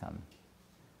a welcome?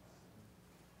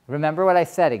 Remember what I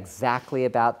said exactly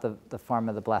about the form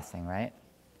of the blessing, right?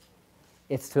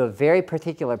 It's to a very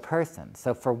particular person.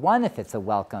 So for one, if it's a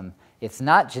welcome, it's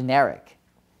not generic,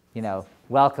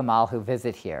 welcome all who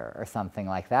visit here or something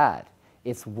like that.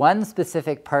 It's one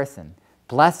specific person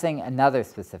blessing another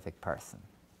specific person,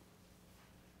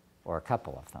 or a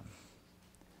couple of them.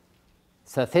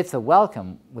 So if it's a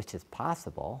welcome, which is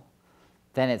possible,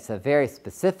 then it's a very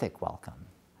specific welcome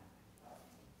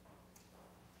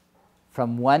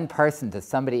from one person to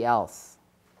somebody else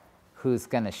who's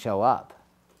going to show up.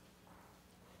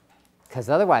 Because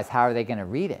otherwise, how are they going to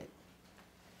read it?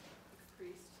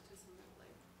 Priest to someone,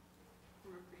 like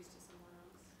from a priest to someone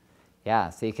else. Yeah,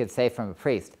 so you could say from a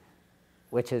priest,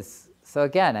 which is, so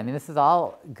again, I mean, this is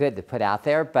all good to put out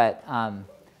there, but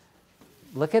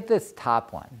look at this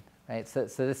top one, right? So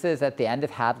this is at the end of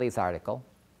Hadley's article,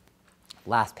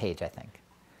 last page, I think.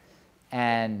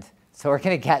 And so we're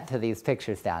going to get to these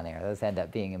pictures down there. Those end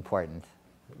up being important,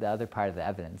 the other part of the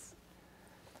evidence.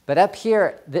 But up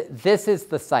here, this is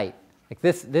the site. Like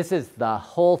this is the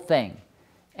whole thing.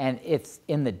 And it's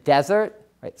in the desert,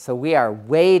 right? So we are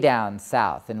way down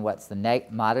south in what's the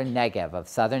modern Negev of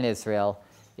southern Israel.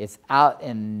 It's out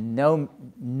in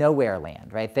nowhere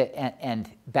land, right? And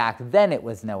back then it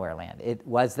was nowhere land. It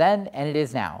was then and it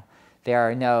is now. There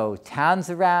are no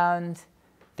towns around.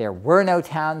 There were no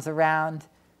towns around.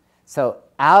 So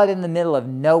out in the middle of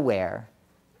nowhere,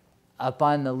 up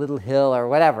on the little hill or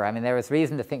whatever, I mean, there was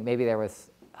reason to think maybe there was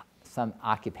some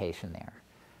occupation there.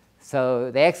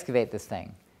 So they excavate this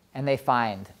thing, and they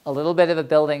find a little bit of a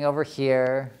building over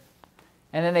here,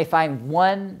 and then they find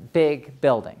one big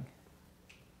building.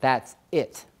 That's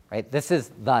it, right? This is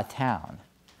the town,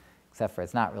 except for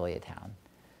it's not really a town.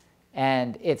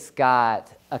 And it's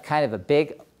got a kind of a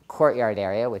big courtyard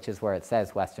area, which is where it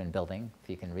says Western Building, if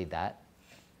you can read that.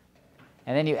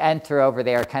 And then you enter over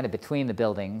there kind of between the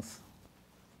buildings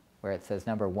where it says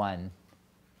number 1.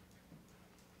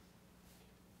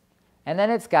 And then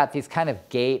it's got these kind of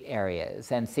gate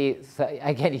areas. And see, so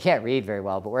again, you can't read very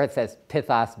well, but where it says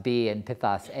Pithos B and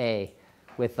Pithos A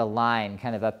with the line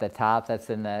kind of up the top,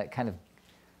 that's in the kind of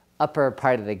upper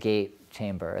part of the gate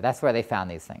chamber. That's where they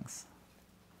found these things.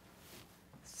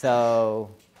 So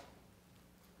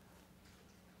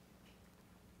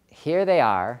here they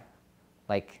are,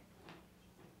 like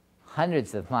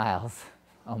hundreds of miles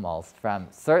almost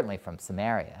certainly from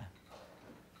Samaria,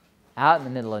 out in the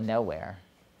middle of nowhere.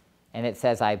 And it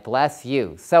says, I bless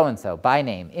you, so-and-so, by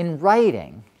name, in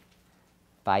writing,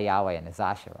 by Yahweh and his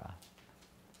Asherah.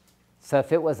 So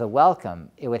if it was a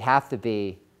welcome, it would have to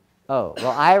be, oh,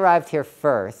 well, I arrived here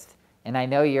first, and I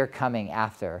know you're coming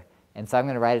after, and so I'm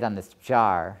going to write it on this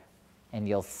jar, and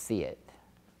you'll see it.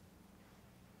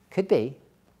 Could be,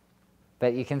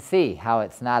 but you can see how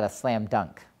it's not a slam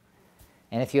dunk.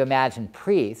 And if you imagine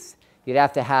priests, you'd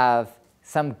have to have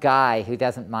some guy who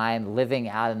doesn't mind living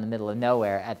out in the middle of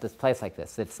nowhere at this place like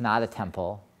this. It's not a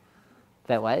temple.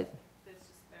 That what? It's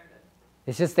just there to.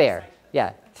 It's just there.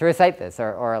 Yeah, to recite this,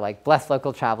 or like bless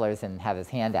local travelers and have his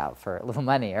hand out for a little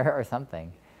money or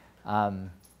something.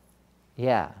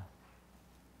 Yeah.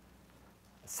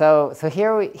 So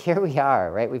here we are,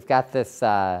 right? We've got this,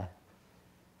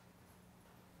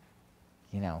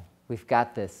 we've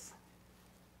got this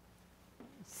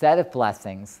set of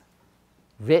blessings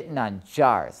written on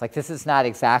jars. Like, this is not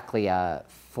exactly a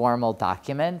formal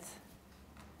document,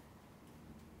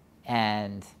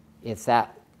 and it's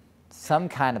at some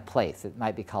kind of place. It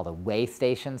might be called a way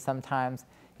station sometimes.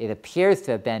 It appears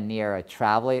to have been near a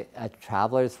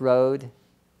traveler's road,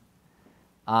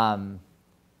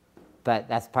 but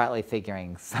that's partly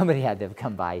figuring somebody had to have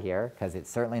come by here, because it's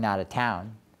certainly not a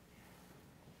town.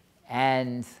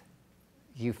 And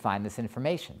you find this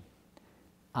information.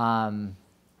 I'm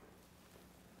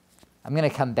going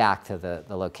to come back to the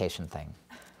location thing.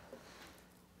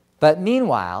 But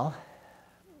meanwhile,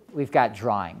 we've got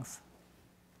drawings.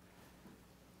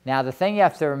 Now, the thing you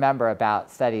have to remember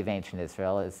about study of ancient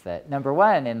Israel is that, number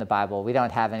one, in the Bible, we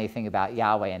don't have anything about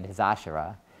Yahweh and his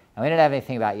Asherah. And we don't have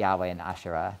anything about Yahweh and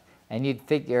Asherah. And you'd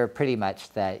figure pretty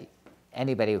much that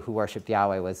anybody who worshipped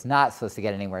Yahweh was not supposed to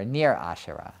get anywhere near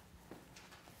Asherah.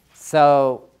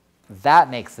 So that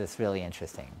makes this really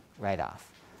interesting right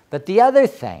off. But the other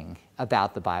thing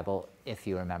about the Bible, if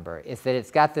you remember, is that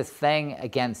it's got this thing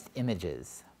against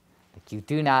images. Like, you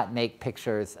do not make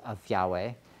pictures of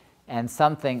Yahweh. And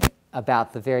something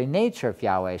about the very nature of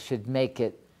Yahweh should make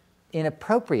it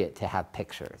inappropriate to have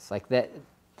pictures. Like, that,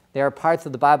 there are parts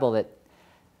of the Bible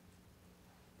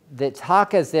that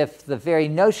talk as if the very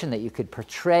notion that you could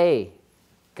portray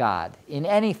God in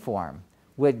any form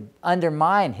would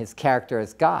undermine his character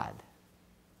as God.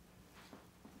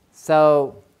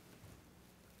 So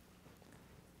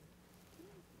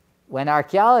when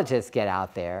archaeologists get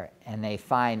out there and they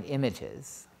find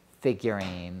images,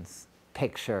 figurines,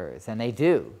 pictures, and they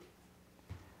do,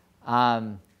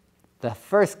 the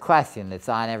first question that's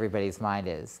on everybody's mind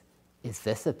is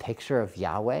this a picture of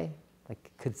Yahweh?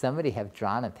 Like, could somebody have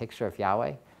drawn a picture of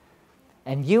Yahweh?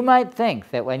 And you might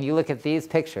think that when you look at these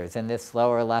pictures in this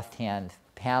lower left-hand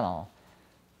panel,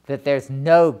 that there's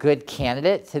no good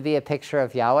candidate to be a picture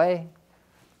of Yahweh.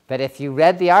 But if you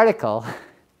read the article,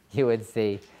 you would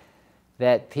see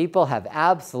that people have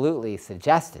absolutely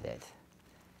suggested it.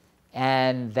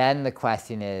 And then the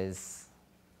question is,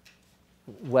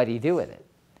 what do you do with it?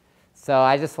 So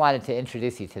I just wanted to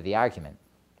introduce you to the argument.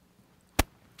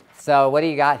 So what do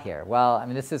you got here? Well, I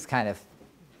mean, this is kind of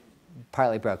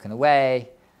partly broken away.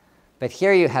 But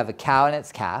here you have a cow and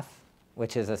its calf,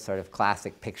 which is a sort of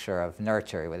classic picture of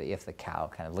nurture, where you have the cow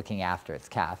kind of looking after its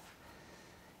calf.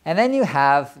 And then you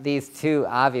have these two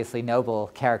obviously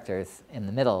noble characters in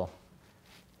the middle.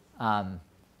 And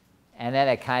then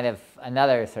a kind of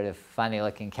another sort of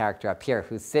funny-looking character up here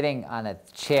who's sitting on a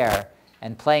chair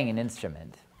and playing an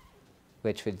instrument,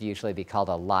 which would usually be called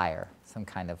a lyre, some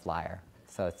kind of lyre.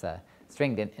 So it's a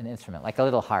stringed an instrument, like a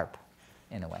little harp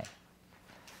in a way.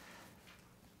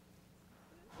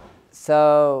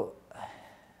 So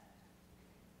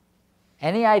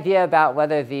any idea about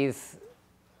whether these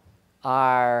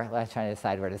are, I'm trying to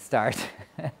decide where to start,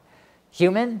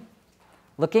 human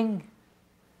looking?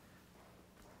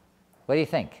 What do you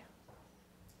think?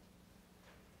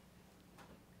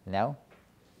 No?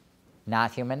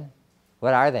 Not human?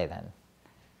 What are they then?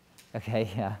 Okay,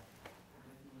 yeah.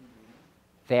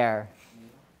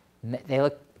 They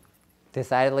look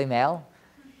decidedly male.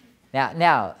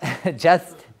 Now,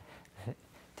 just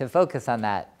to focus on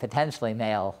that potentially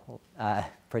male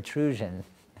protrusion,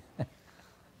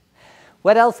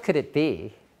 what else could it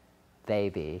be? They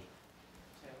be?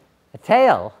 A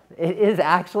tail. It is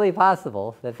actually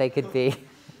possible that they could be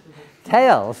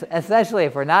tails, especially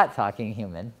if we're not talking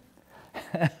human.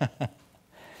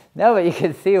 No, but you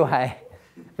can see why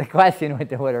the question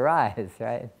would arise,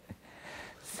 right?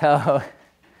 So,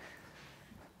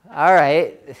 all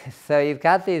right, so you've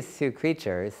got these two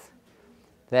creatures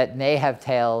that may have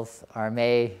tails or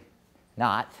may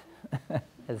not,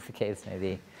 as the case may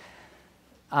be.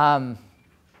 So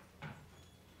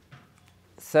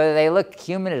do they look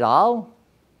human at all?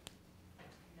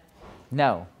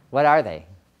 No. What are they?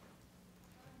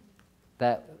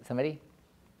 Somebody?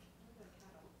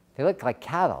 They look like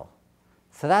cattle.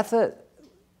 So that's a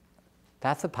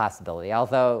possibility.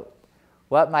 Although,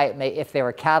 if they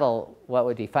were cattle, what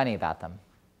would be funny about them?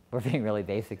 We're being really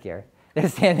basic here. They're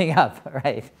standing up,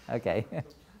 right? Okay.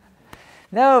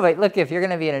 No, but look, if you're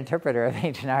going to be an interpreter of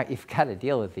ancient art, you've got to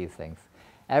deal with these things.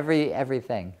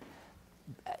 Everything.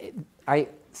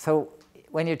 So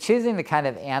when you're choosing the kind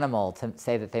of animal to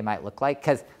say that they might look like,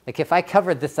 because like if I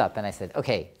covered this up and I said,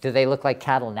 okay, do they look like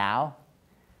cattle now?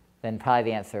 Then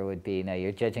probably the answer would be, no,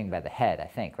 you're judging by the head, I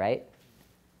think, right?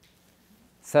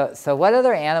 So what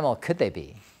other animal could they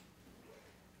be?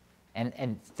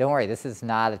 And don't worry, this is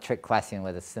not a trick question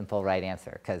with a simple right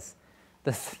answer, because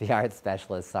the art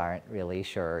specialists aren't really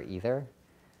sure either.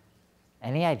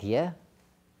 Any idea?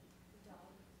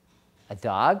 A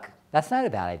dog? That's not a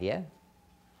bad idea.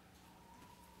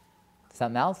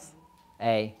 Something else?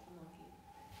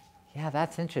 Yeah,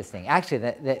 that's interesting. Actually,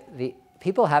 the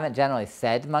people haven't generally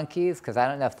said monkeys, because I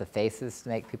don't know if the faces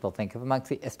make people think of a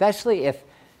monkey, especially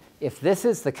if this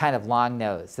is the kind of long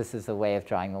nose. This is a way of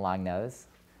drawing the long nose,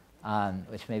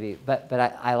 which maybe, but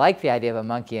I like the idea of a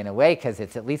monkey in a way, because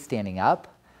it's at least standing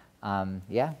up.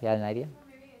 Yeah, you had an idea? Well,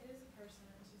 maybe it is a person,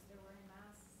 it's just they're wearing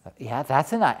masks. Yeah,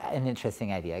 that's an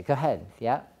interesting idea. Go ahead.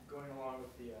 Yeah? Going along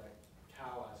with the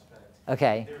cow aspect.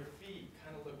 Okay. Their feet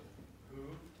kind of look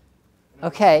hooved.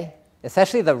 Okay.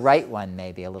 Especially the right one,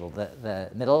 maybe a little.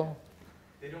 The middle?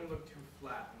 They don't look too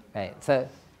flat. Right. So,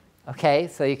 okay.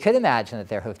 So you could imagine that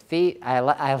they're hoofed feet. I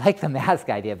like the mask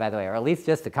idea, by the way, or at least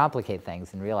just to complicate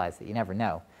things and realize that you never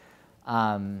know.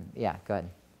 Yeah, go ahead.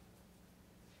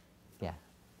 Yeah.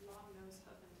 Long nose,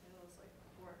 hoof, and tail is like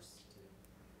a horse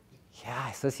too. Yeah,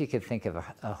 I suppose you could think of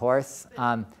a horse.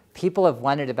 People have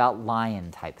wondered about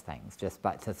lion-type things, just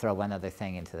to throw one other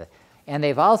thing into the... And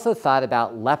they've also thought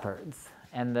about leopards.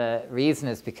 And the reason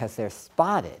is because they're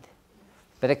spotted.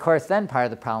 But of course, then part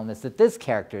of the problem is that this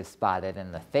character is spotted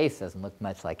and the face doesn't look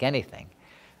much like anything.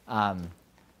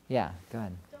 Yeah, go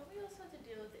ahead. Don't we also have to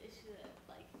deal with the issue that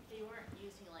like they weren't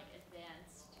using like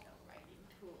advanced, writing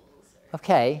tools or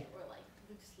Okay. or like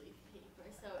loose leaf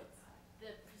paper, so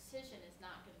the precision is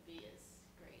not going to be as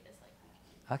great as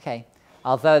like. Okay.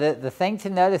 Although the thing to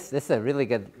notice, this is a really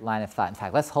good line of thought. In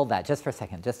fact, let's hold that just for a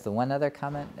second. Just the one other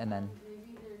comment, and then...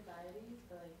 Maybe they're deities,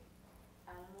 but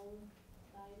like animal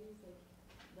deities, like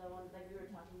the ones like we were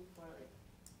talking before, like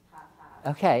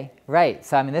half-half. Okay, right.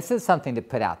 So I mean, this is something to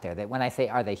put out there, that when I say,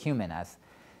 are they human,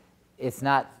 it's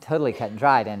not totally cut and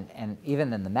dried. And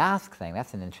even in the mask thing,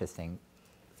 that's an interesting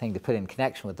thing to put in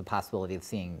connection with the possibility of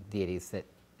seeing deities that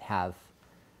have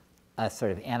a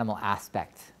sort of animal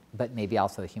aspect, but maybe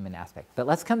also a human aspect. But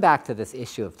let's come back to this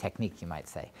issue of technique, you might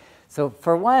say. So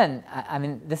for one, I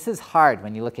mean, this is hard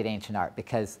when you look at ancient art,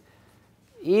 because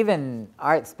even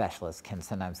art specialists can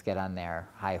sometimes get on their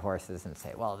high horses and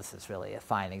say, well, this is really a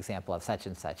fine example of such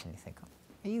and such. And you think,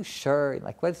 are you sure?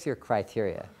 Like, what's your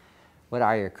criteria? What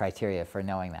are your criteria for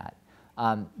knowing that?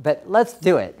 But let's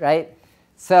do it, right?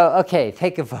 So, okay,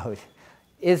 take a vote.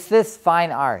 Is this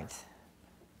fine art?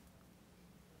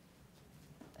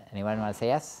 Anyone want to say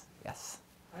yes? Yes.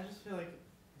 I just feel like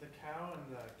the cow and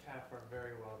the calf are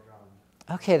very well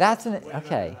drawn. Okay, that's an, Way better okay.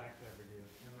 than I could ever do.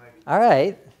 And like, All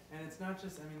right. and it's not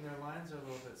just, I mean, their lines are a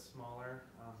little bit smaller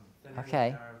than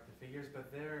Okay. they are with the figures,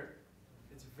 but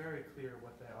it's very clear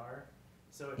what they are.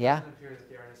 So it Yeah. doesn't appear that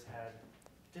the artist had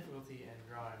difficulty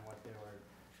in drawing what they were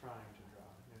trying to draw.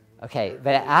 And Okay, they're but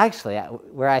very- actually,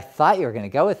 where I thought you were going to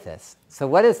go with this, so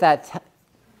what is that?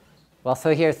 Well,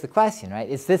 so here's the question, right?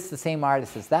 Is this the same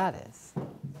artist as that is?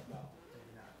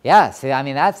 Yeah, so I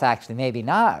mean, that's actually maybe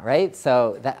not, right?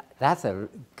 So that's a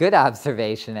good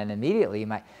observation, and immediately you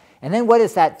might, and then what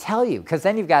does that tell you? Because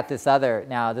then you've got this other,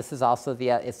 now this is also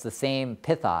it's the same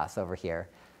Pythos over here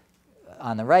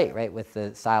on the right, with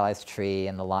the stylized tree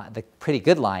and the pretty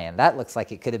good lion. That looks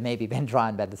like it could have maybe been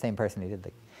drawn by the same person who did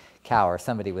the cow, or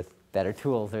somebody with better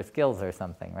tools or skills or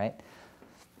something, right?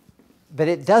 But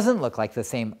it doesn't look like the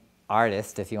same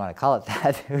artist, if you want to call it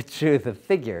that, who drew the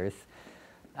figures.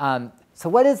 So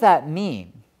what does that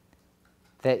mean?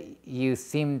 That you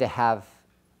seem to have,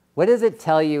 what does it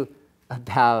tell you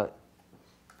about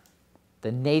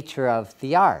the nature of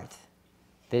the art?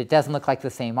 That it doesn't look like the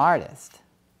same artist?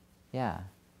 Yeah. Well,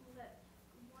 that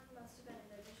one must have been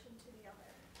in addition to the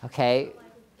other. Okay. Like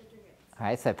with the Druids. All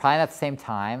right, so probably not at the same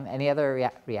time. Any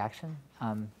other reaction? Yeah.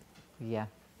 Well, I guess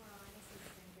it's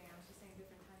the same thing. I was just saying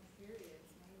different time periods,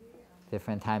 maybe.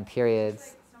 Different time periods.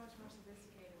 It's like so much more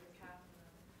sophisticated with calf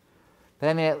and But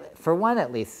I mean, for one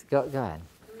at least, go ahead.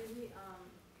 maybe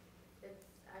it's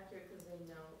accurate because they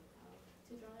know how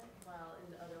to draw it, while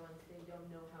in the other ones they don't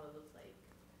know how it looks like.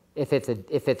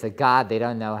 If it's a god, they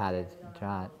don't know how to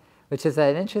draw it, which is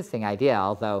an interesting idea.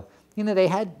 Although, you know,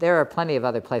 there are plenty of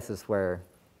other places where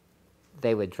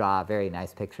they would draw very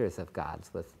nice pictures of gods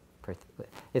with.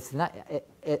 It's not.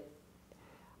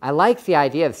 I like the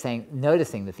idea of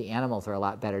noticing that the animals are a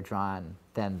lot better drawn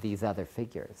than these other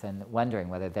figures, and wondering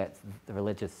whether that's the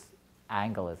religious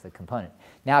angle is a component.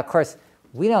 Now, of course,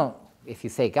 we don't. If you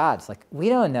say gods, like, we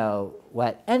don't know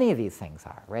what any of these things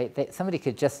are, right? Somebody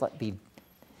could just be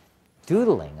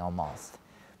doodling almost.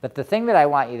 But the thing that I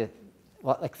want you to,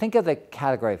 well, like, think of the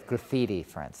category of graffiti,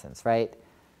 for instance, right?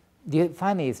 you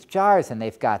find these jars and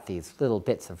they've got these little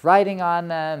bits of writing on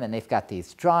them and they've got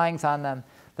these drawings on them.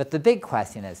 But the big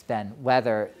question has been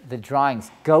whether the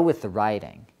drawings go with the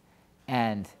writing.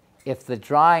 And if the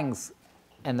drawings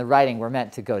and the writing were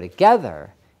meant to go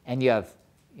together, and you have,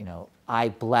 I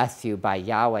bless you by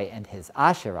Yahweh and his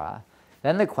Asherah,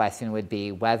 then the question would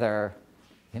be whether,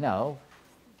 out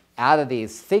of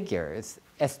these figures,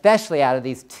 especially out of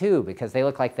these two, because they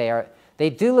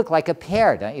do look like a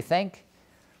pair, don't you think?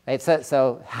 Right?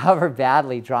 So however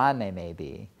badly drawn they may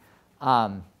be,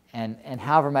 and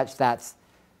however much that's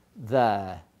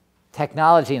the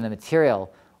technology and the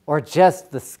material, or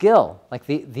just the skill, like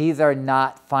these are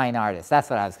not fine artists. That's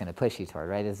what I was going to push you toward,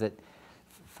 right? Is that,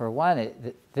 for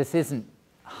one, this isn't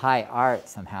high art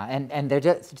somehow, and they're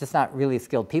just not really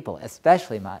skilled people,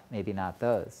 especially maybe not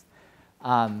those.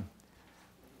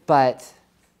 But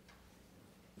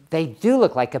they do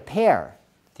look like a pair,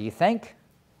 do you think?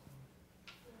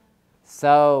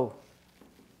 So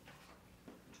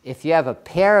if you have a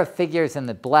pair of figures in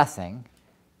the blessing,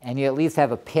 and you at least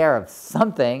have a pair of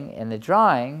something in the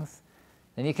drawings,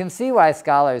 then you can see why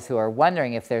scholars who are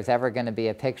wondering if there's ever going to be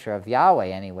a picture of Yahweh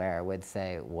anywhere would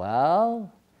say,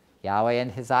 well, Yahweh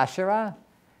and his Asherah.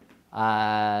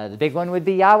 The big one would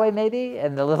be Yahweh maybe,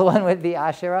 and the little one would be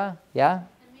Asherah. Yeah? And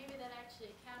maybe that actually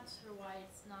accounts for why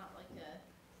it's not like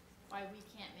why we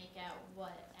can't make out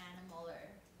what animal or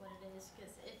what it is,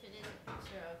 because if it is a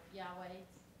picture of Yahweh,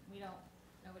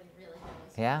 nobody really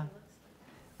knows Yeah. what he looks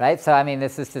like. Right? So, I mean,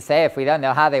 this is to say, if we don't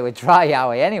know how they would draw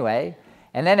Yahweh anyway,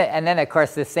 and then of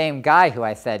course, the same guy who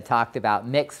I said talked about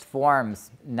mixed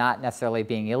forms not necessarily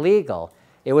being illegal.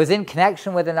 It was in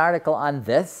connection with an article on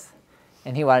this,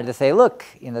 and he wanted to say, look,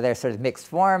 they're sort of mixed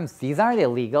forms. These aren't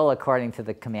illegal according to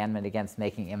the commandment against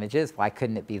making images. Why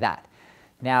couldn't it be that?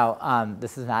 Now,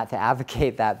 this is not to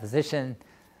advocate that position,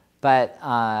 but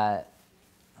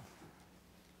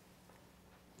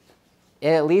it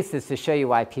at least is to show you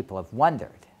why people have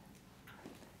wondered.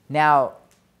 Now,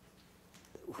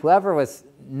 whoever was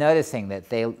noticing that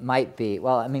they might be,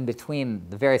 between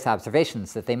the various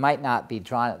observations, that they might not be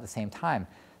drawn at the same time,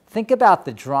 think about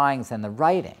the drawings and the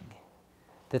writing.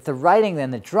 That the writing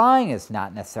and the drawing is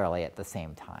not necessarily at the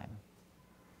same time.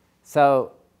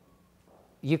 So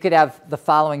you could have the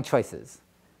following choices.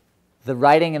 The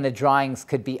writing and the drawings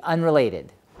could be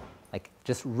unrelated. Like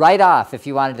just right off, if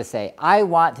you wanted to say, I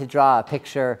want to draw a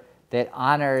picture that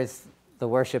honors the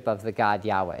worship of the God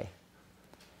Yahweh,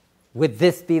 would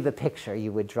this be the picture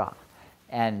you would draw?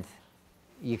 And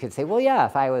you could say, well, yeah,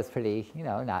 if I was pretty,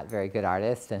 not very good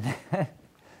artist, and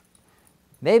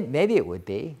maybe it would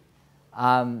be.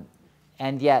 And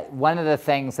yet, one of the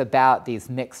things about these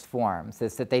mixed forms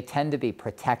is that they tend to be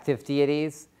protective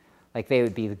deities. Like they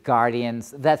would be the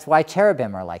guardians. That's why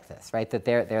cherubim are like this, right? That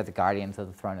they're the guardians of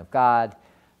the throne of God.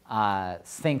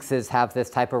 Sphinxes have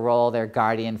this type of role. They're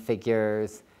guardian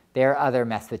figures. There are other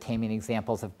Mesopotamian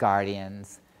examples of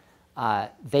guardians.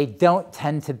 They don't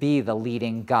tend to be the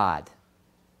leading god.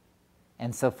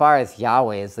 And so far as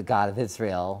Yahweh is the God of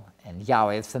Israel, and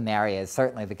Yahweh of Samaria is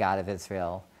certainly the God of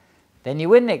Israel, then you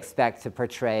wouldn't expect to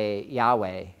portray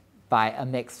Yahweh by a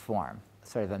mixed form,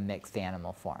 sort of a mixed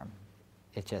animal form.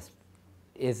 It just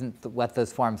isn't what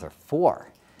those forms are for,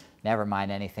 never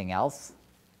mind anything else.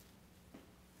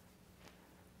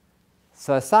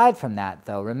 So aside from that,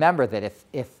 though, remember that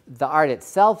if the art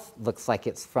itself looks like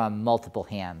it's from multiple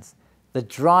hands, the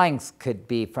drawings could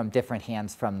be from different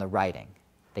hands from the writing.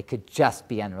 They could just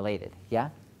be unrelated. Yeah?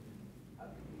 How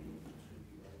can we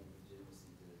attribute any legitimacy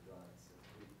to the drawings?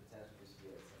 Could it potentially just be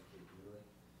like some kid doodling?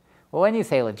 Well, when you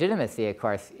say legitimacy, of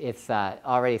course, it's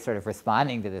already sort of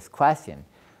responding to this question.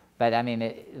 But I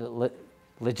mean,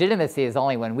 legitimacy is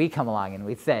only when we come along and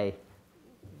we say,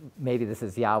 maybe this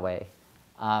is Yahweh.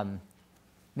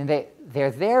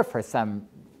 They're there for some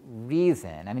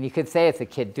reason. I mean, you could say it's a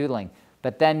kid doodling,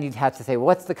 but then you'd have to say,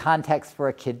 what's the context for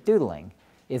a kid doodling?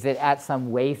 Is it at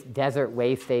some desert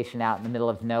way station out in the middle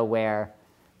of nowhere,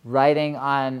 writing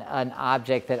on an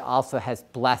object that also has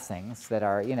blessings that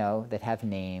are, that have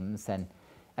names? And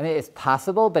I mean, it's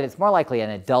possible, but it's more likely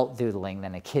an adult doodling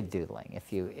than a kid doodling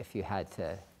if you had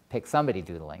to pick somebody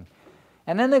doodling.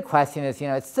 And then the question is,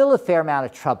 it's still a fair amount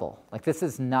of trouble. Like this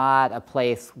is not a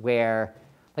place where,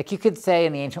 like you could say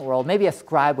in the ancient world, maybe a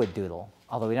scribe would doodle,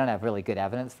 although we don't have really good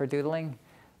evidence for doodling.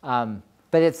 But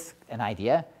it's an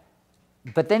idea.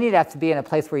 But then you'd have to be in a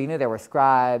place where you knew there were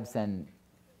scribes and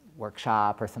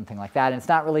workshop or something like that. And it's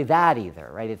not really that either,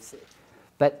 right?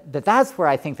 But that's where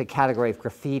I think the category of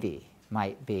graffiti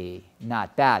might be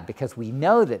not bad, because we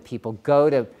know that people go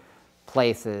to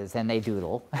places and they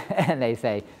doodle and they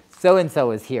say,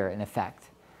 so-and-so is here in effect.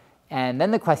 And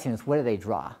then the question is, what do they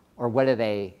draw? or what do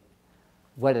they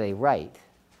write?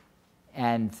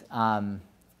 And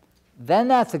then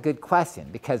that's a good question,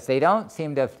 because they don't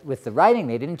seem to, with the writing,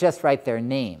 they didn't just write their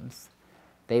names.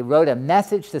 They wrote a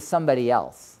message to somebody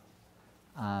else.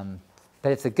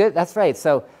 But it's a good, that's right.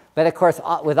 So, but of course,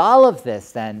 with all of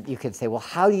this, then you could say, well,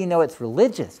 how do you know it's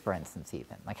religious, for instance,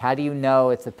 even? Like, how do you know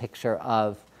it's a picture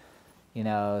of, you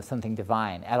know, something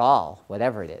divine at all,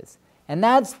 whatever it is? And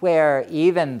that's where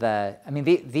even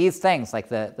these things, like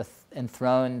the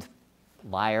enthroned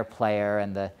lyre player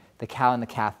and the cow and the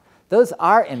calf, those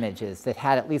are images that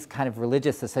had at least kind of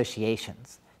religious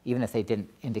associations, even if they didn't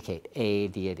indicate a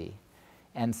deity.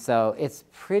 And so it's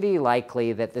pretty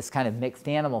likely that this kind of mixed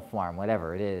animal form,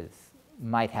 whatever it is,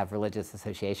 might have religious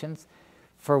associations.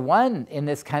 For one, in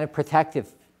this kind of protective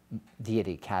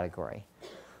deity category.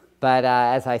 But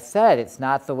as I said, it's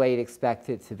not the way you'd expect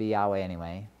it to be Yahweh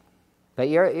anyway. But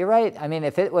you're right. I mean,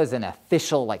 if it was an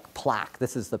official like plaque,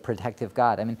 this is the protective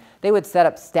God. I mean, they would set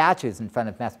up statues in front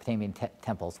of Mesopotamian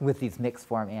temples with these mixed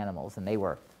form animals, and they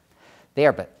were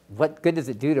there. But what good does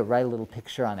it do to write a little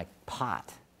picture on a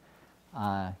pot?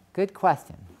 Good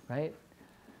question, right?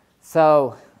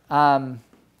 So,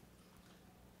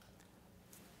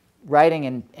 writing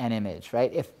an image,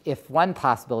 right? If one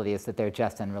possibility is that they're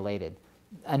just unrelated,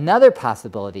 another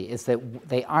possibility is that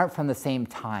they aren't from the same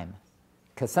time.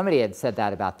 Because somebody had said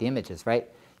that about the images, right?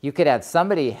 You could have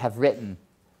somebody have written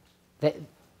that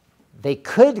they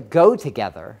could go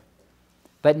together,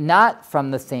 but not from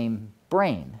the same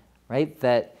brain, right?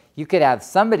 That you could have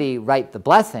somebody write the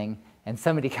blessing and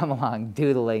somebody come along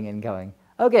doodling and going,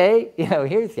 okay, you know,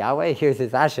 here's Yahweh, here's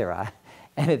his Asherah,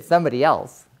 and it's somebody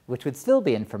else, which would still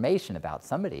be information about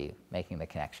somebody making the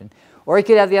connection. Or you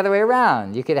could have the other way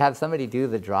around. You could have somebody do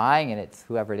the drawing and it's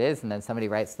whoever it is, and then somebody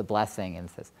writes the blessing and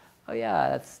says, oh yeah,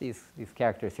 that's these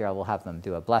characters here, we'll have them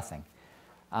do a blessing.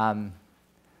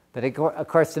 But of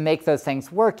course, to make those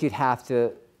things work, you'd have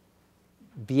to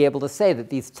be able to say that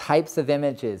these types of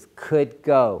images could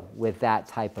go with that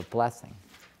type of blessing.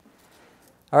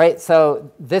 All right,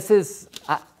 so this is,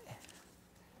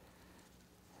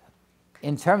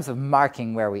 in terms of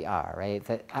marking where we are, right?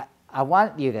 That I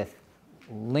want you to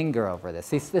linger over this.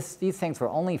 These things were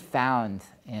only found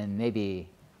in maybe,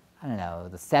 I don't know,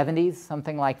 the 70s,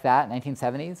 something like that,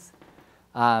 1970s.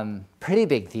 Pretty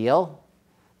big deal,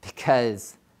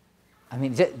 because, I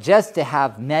mean, just to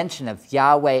have mention of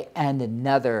Yahweh and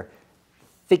another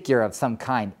figure of some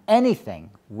kind, anything,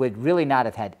 would really not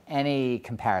have had any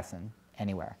comparison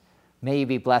anywhere. May you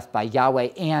be blessed by Yahweh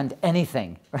and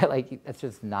anything, right? Like, that's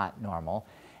just not normal.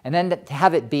 And then to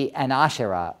have it be an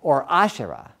Asherah or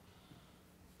Asherah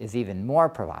is even more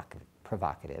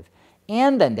provocative.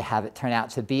 And then to have it turn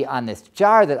out to be on this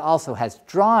jar that also has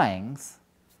drawings,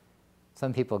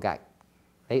 some people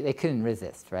they couldn't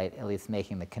resist, right? At least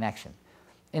making the connection.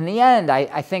 In the end,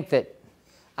 I think that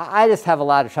I just have a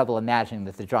lot of trouble imagining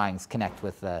that the drawings connect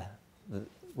with the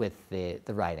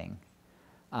writing.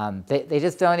 They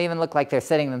just don't even look like they're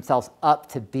setting themselves up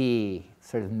to be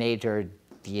sort of major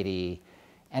deity.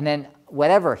 And then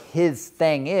whatever his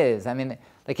thing is, I mean,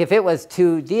 like if it was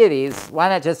two deities, why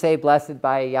not just say blessed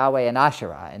by Yahweh and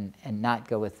Asherah and not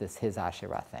go with this his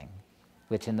Asherah thing,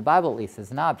 which in the Bible at least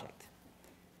is an object.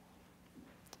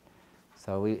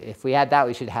 So if we had that,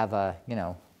 we should have a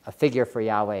figure for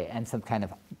Yahweh and some kind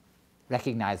of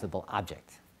recognizable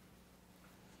object.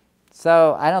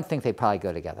 So I don't think they probably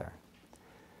go together.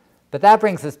 But that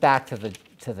brings us back to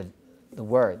the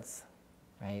words,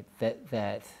 right?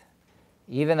 That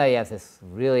even though you have this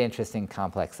really interesting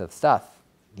complex of stuff,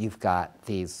 you've got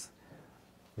these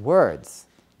words.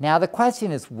 Now the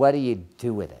question is, what do you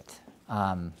do with it?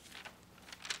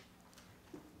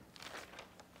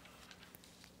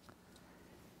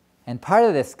 And part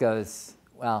of this goes,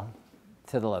 well,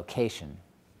 to the location.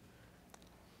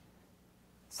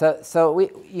 So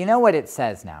you know what it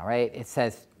says now, right? It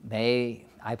says, may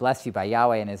I bless you by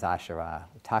Yahweh and his Asherah.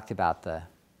 We talked about the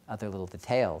other little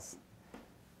details.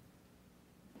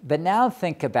 But now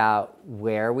think about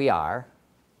where we are,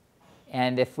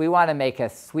 and if we want to make a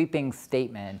sweeping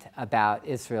statement about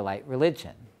Israelite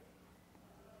religion.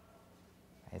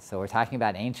 Right, so we're talking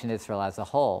about ancient Israel as a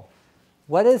whole.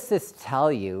 What does this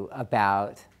tell you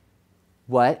about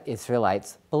what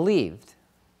Israelites believed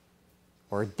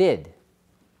or did?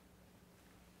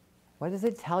 What does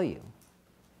it tell you?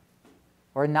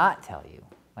 Or not tell you?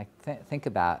 Like, think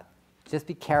about, just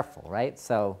be careful, right?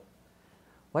 So,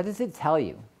 what does it tell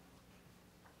you?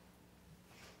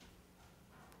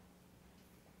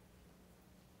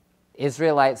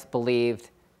 Israelites believed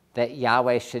that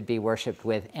Yahweh should be worshipped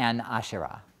with an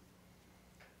Asherah.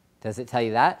 Does it tell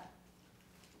you that?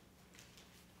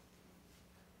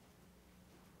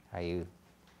 Are you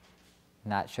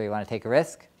not sure you want to take a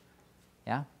risk?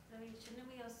 Yeah? I mean, shouldn't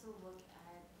we also look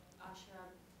at Asherah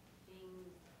being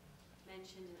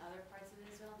mentioned in other parts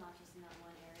of Israel, not just in that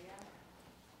one area?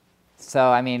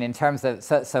 So, I mean, in terms of,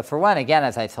 so for one, again,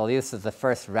 as I told you, this is the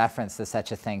first reference to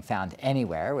such a thing found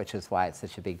anywhere, which is why it's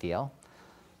such a big deal.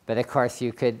 But of course,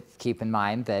 you could keep in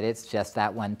mind that it's just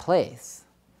that one place.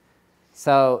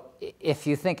 So if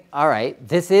you think, all right,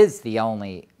 this is the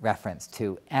only reference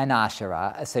to an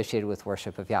Asherah associated with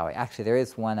worship of Yahweh. Actually, there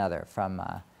is one other from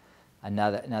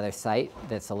another site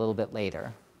that's a little bit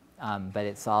later. But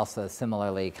it's also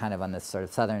similarly kind of on this sort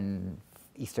of southern,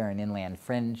 eastern inland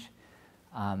fringe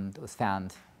that was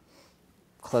found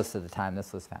close to the time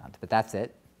this was found. But that's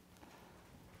it.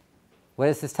 What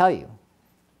does this tell you?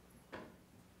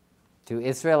 Do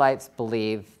Israelites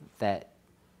believe that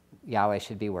Yahweh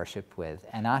should be worshipped with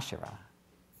an Asherah?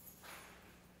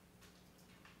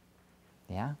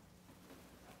 Yeah?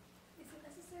 Is it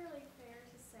necessarily fair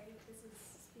to say this is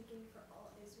speaking for all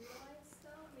Israelites,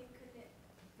 though? I mean, couldn't it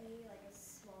be like a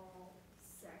small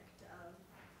sect of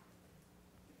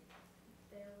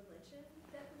their religion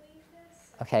that believe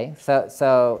this? Okay,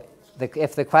 so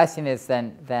if the question is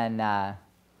then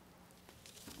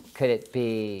could it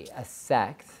be a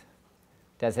sect?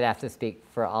 Does it have to speak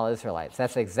for all Israelites?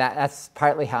 That's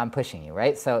partly how I'm pushing you,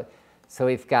 right? So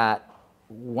we've got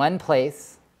one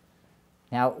place.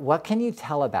 Now, what can you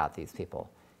tell about these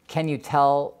people? Can you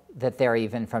tell that they're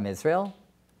even from Israel?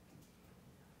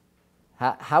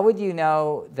 How would you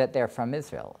know that they're from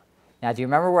Israel? Now, do you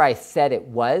remember where I said it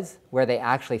was, where they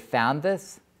actually found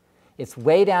this? It's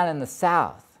way down in the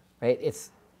south, right?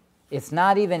 It's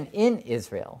not even in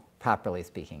Israel, properly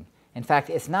speaking. In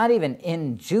fact, it's not even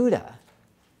in Judah.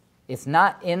 It's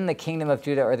not in the kingdom of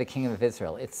Judah or the kingdom of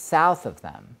Israel. It's south of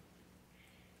them.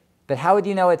 But how would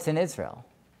you know it's in Israel?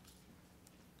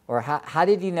 Or how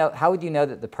would you know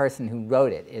that the person who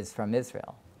wrote it is from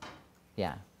Israel?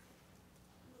 Yeah.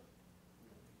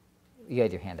 You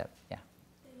had your hand up. Yeah.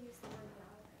 They use the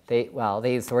word Yahweh.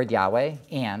 They use the word Yahweh,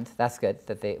 and that's good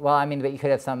that they. Well, I mean, but you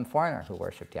could have some foreigner who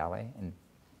worshipped Yahweh,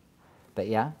 but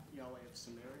yeah. Yahweh of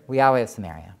Samaria. Yahweh of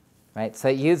Samaria. Right? So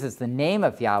it uses the name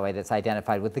of Yahweh that's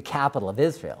identified with the capital of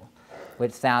Israel,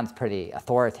 which sounds pretty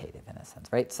authoritative in a sense,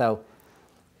 right? So,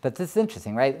 but this is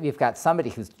interesting, right? You've got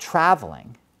somebody who's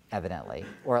traveling, evidently,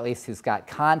 or at least who's got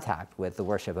contact with the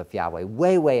worship of Yahweh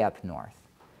way, way up north,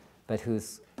 but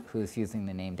who's using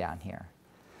the name down here.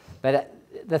 But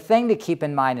the thing to keep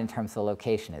in mind in terms of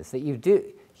location is that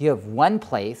you have one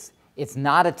place. It's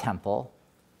not a temple.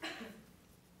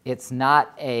 It's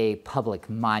not a public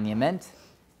monument.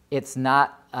 It's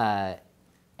not an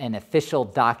official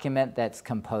document that's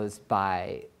composed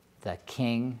by the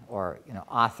king or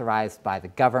authorized by the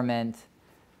government.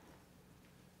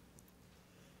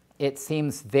 It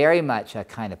seems very much a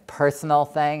kind of personal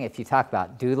thing. If you talk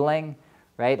about doodling,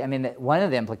 right? I mean, one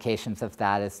of the implications of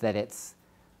that is that it's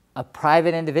a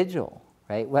private individual,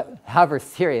 right? However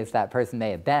serious that person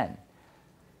may have been.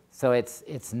 So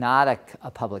it's not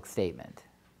a public statement,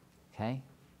 okay?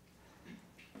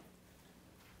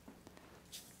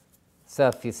 So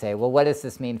if you say, well, what does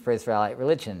this mean for Israelite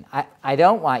religion? I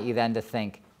don't want you then to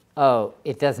think, oh,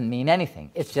 it doesn't mean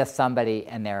anything. It's just somebody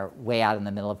and they're way out in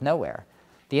the middle of nowhere.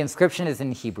 The inscription is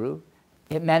in Hebrew.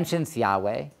 It mentions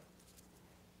Yahweh.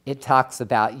 It talks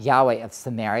about Yahweh of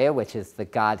Samaria, which is the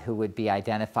God who would be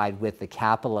identified with the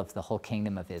capital of the whole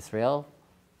kingdom of Israel.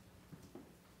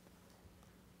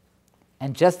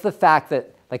 And just the fact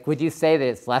that, like, would you say that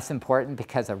it's less important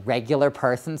because a regular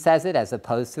person says it as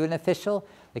opposed to an official?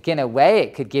 Like, in a way,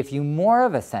 it could give you more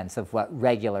of a sense of what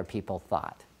regular people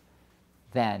thought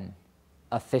than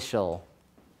official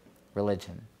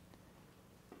religion,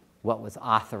 what was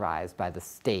authorized by the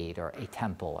state or a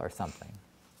temple or something.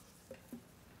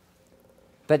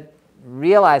 But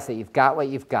realize that you've got what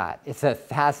you've got. It's a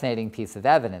fascinating piece of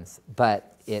evidence,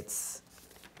 but it's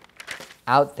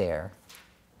out there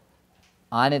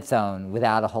on its own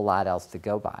without a whole lot else to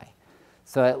go by.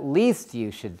 So at least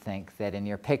you should think that in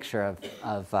your picture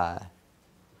of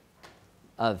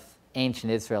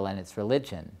ancient Israel and its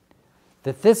religion,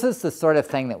 that this is the sort of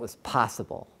thing that was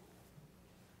possible,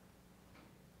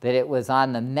 that it was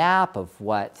on the map of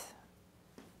what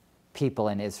people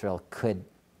in Israel could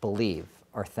believe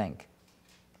or think.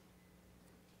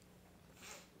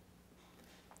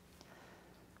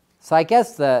 So I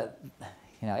guess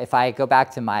if I go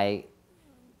back to my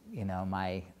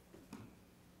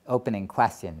opening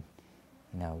question,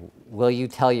 will you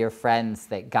tell your friends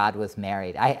that God was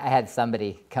married? I had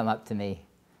somebody come up to me,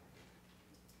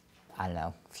 I don't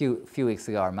know, a few weeks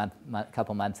ago or a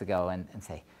couple months ago and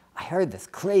say, I heard this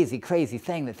crazy, crazy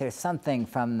thing that there's something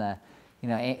from the,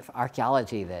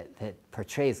 archaeology that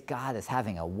portrays God as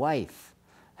having a wife.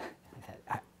 I said,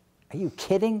 are you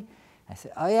kidding? I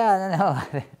said, oh yeah,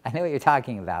 no, I know what you're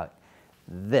talking about.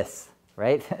 This,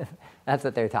 right? That's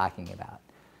what they're talking about.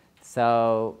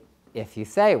 So if you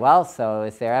say, well, so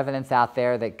is there evidence out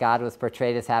there that God was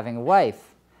portrayed as having a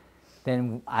wife?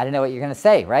 Then I don't know what you're going to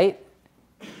say, right?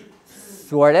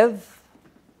 Sort of,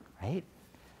 right?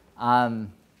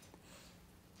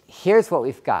 Here's what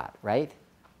we've got, right?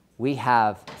 We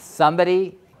have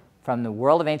somebody from the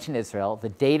world of ancient Israel. The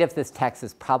date of this text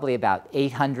is probably about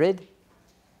 800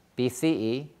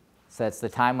 BCE. So it's the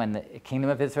time when the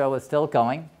kingdom of Israel was still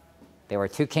going. There were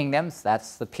two kingdoms.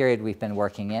 That's the period we've been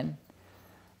working in.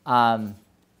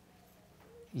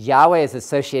 Yahweh is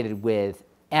associated with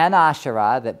an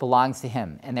Asherah that belongs to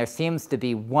him. And there seems to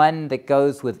be one that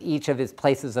goes with each of his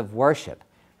places of worship.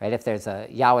 Right? If there's a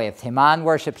Yahweh of Teman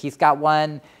worship, he's got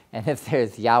one. And if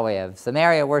there's Yahweh of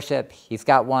Samaria worship, he's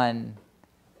got one.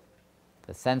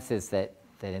 The sense is that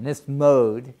in this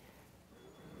mode,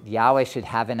 Yahweh should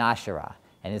have an Asherah.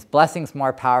 And his blessing's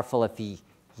more powerful if he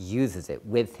uses it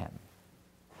with him.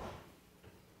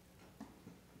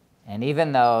 And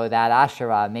even though that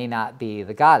Asherah may not be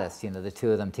the goddess, the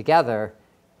two of them together,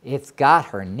 it's got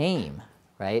her name,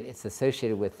 right? It's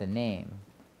associated with the name.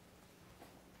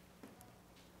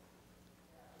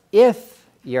 If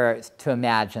you're to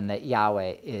imagine that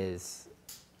Yahweh is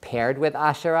paired with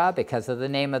Asherah because of the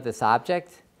name of this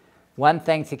object, one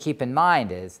thing to keep in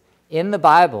mind is, in the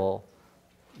Bible,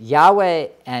 Yahweh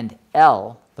and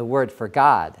El, the word for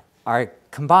God, are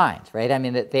combined, right? I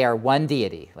mean, that they are one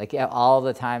deity. Like all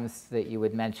the times that you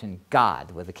would mention God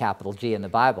with a capital G in the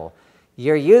Bible,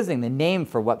 you're using the name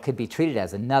for what could be treated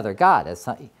as another God.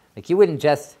 Like you wouldn't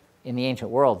just, in the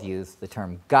ancient world, use the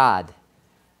term God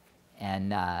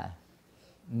and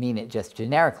mean it just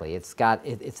generically. It's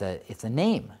a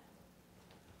name.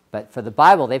 But for the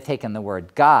Bible, they've taken the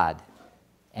word God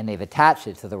and they've attached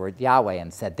it to the word Yahweh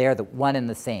and said they're the one and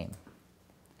the same.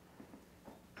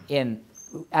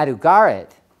 At Ugarit,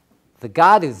 the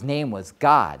God whose name was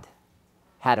God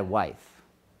had a wife,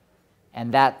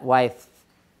 and that wife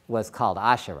was called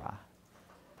Asherah.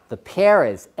 The pair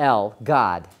is El,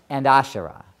 God, and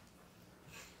Asherah.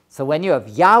 So when you have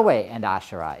Yahweh and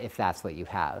Asherah, if that's what you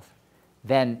have,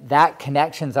 then that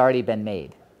connection's already been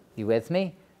made. You with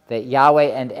me? That Yahweh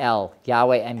and El,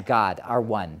 Yahweh and God are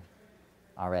one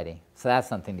already. So that's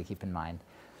something to keep in mind.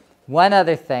 One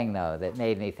other thing, though, that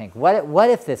made me think, what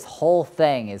if this whole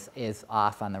thing is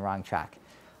off on the wrong track?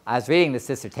 I was reading this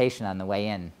dissertation on the way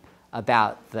in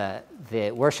about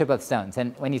the worship of stones.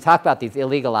 And when you talk about these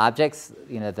illegal objects,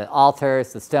 the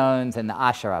altars, the stones, and the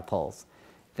Asherah poles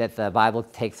that the Bible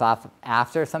takes off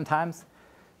after sometimes,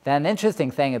 then the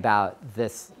interesting thing about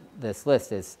this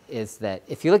list is that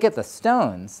if you look at the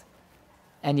stones,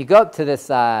 and you go up to this,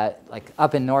 like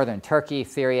up in northern Turkey,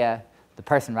 Syria, the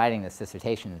person writing this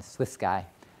dissertation is a Swiss guy.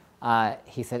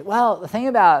 He said, well, the thing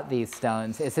about these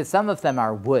stones is that some of them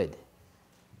are wood.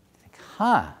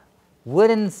 Like,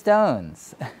 wooden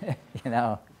stones,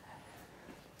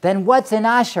 Then what's an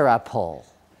Asherah pole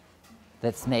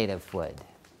that's made of wood?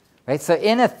 Right? So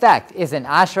in effect, is an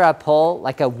Asherah pole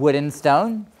like a wooden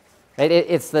stone? Right?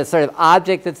 It's the sort of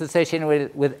object that's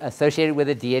associated with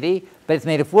a deity, but it's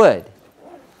made of wood.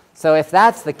 So if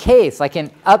that's the case, like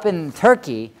up in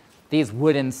Turkey, these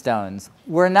wooden stones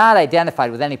were not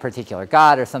identified with any particular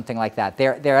god or something like that.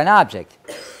 They're an object.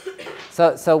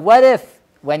 So what if,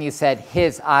 when you said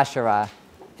his Asherah,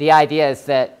 the idea is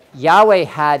that Yahweh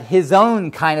had his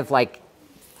own kind of like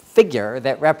figure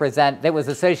that was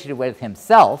associated with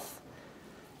himself,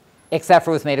 except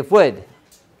for it was made of wood.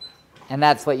 And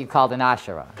that's what you called an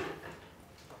Asherah.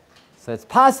 So it's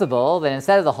possible that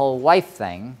instead of the whole wife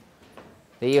thing,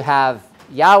 that you have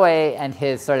Yahweh and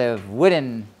his sort of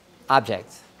wooden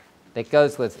object that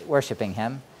goes with worshiping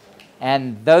him,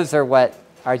 and those are what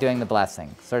are doing the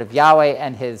blessing. Sort of Yahweh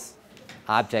and his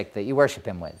object that you worship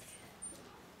him with,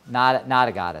 not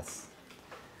a goddess.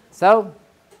 So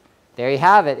there you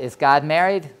have it. Is God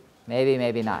married? Maybe,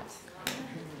 maybe not.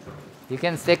 You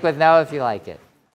can stick with no if you like it.